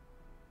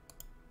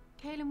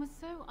 Calen was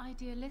so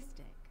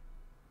idealistic.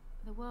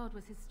 The world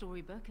was his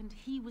storybook, and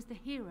he was the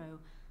hero.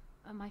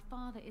 My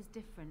father is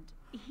different.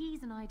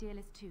 He's an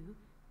idealist too,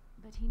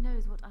 but he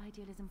knows what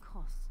idealism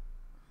costs.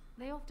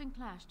 They often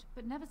clashed,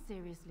 but never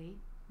seriously,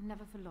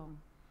 never for long.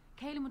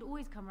 Calen would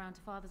always come round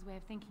to Father's way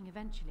of thinking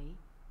eventually,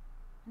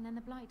 and then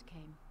the Blight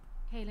came.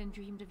 Calen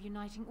dreamed of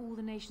uniting all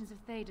the nations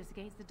of Thedas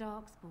against the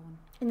Darkspawn.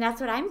 And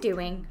that's what I'm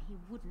doing. He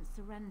wouldn't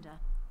surrender.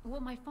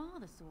 What my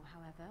father saw,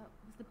 however,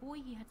 was the boy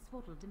he had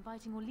swaddled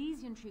inviting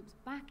Orlesian troops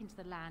back into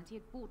the land he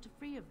had fought to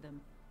free of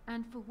them.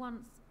 And for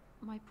once,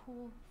 my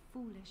poor,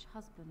 foolish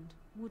husband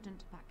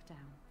wouldn't back down.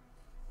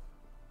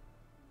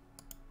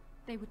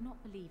 They would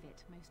not believe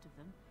it, most of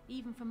them,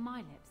 even from my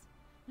lips.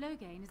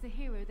 Loghain is the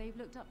hero they've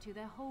looked up to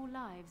their whole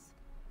lives.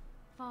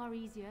 Far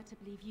easier to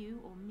believe you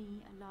or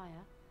me a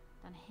liar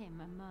than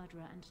him a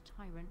murderer and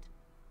tyrant.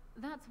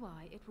 That's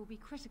why it will be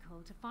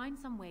critical to find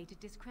some way to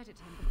discredit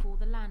him before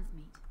the lands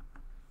meet.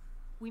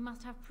 We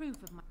must have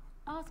proof of my...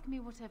 Ask me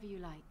whatever you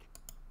like.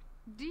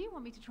 Do you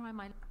want me to try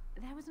my...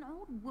 There was an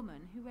old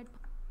woman who read...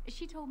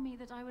 She told me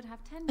that I would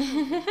have 10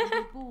 children and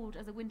be bored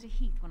as a winter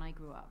heath when I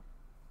grew up.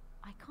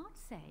 I can't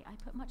say I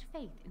put much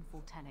faith in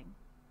foretelling.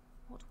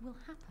 What will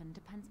happen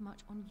depends much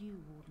on you,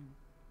 Warden.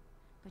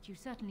 But you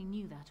certainly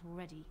knew that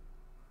already.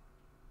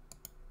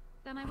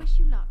 Then I wish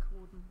you luck,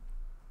 Warden.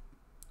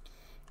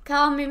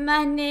 Call me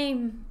my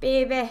name,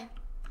 baby.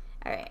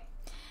 Alright.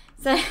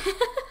 So,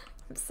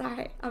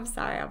 I'm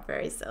sorry, I'm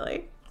very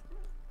silly.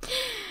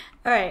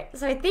 Alright,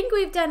 so I think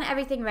we've done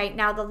everything right.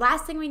 Now, the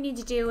last thing we need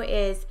to do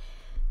is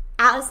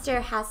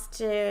Alistair has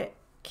to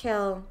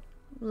kill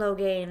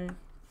Loghain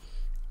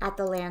at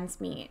the lands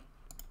meet.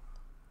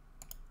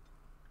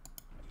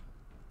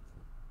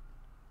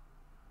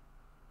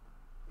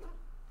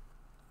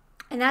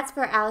 And that's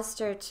for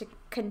Alistair to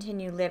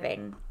continue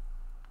living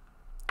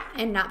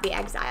and not be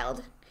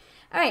exiled.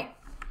 Alright,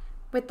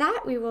 with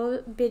that, we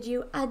will bid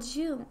you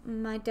adieu,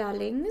 my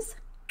darlings.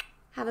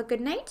 Have a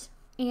good night.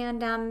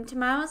 And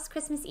tomorrow's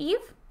Christmas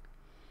Eve.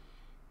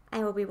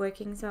 I will be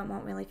working, so it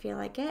won't really feel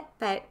like it.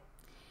 But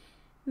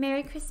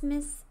Merry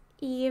Christmas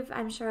Eve.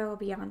 I'm sure I will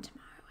be on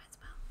tomorrow as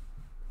well.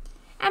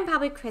 And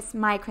probably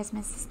my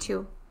Christmas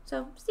too.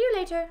 So, see you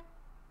later.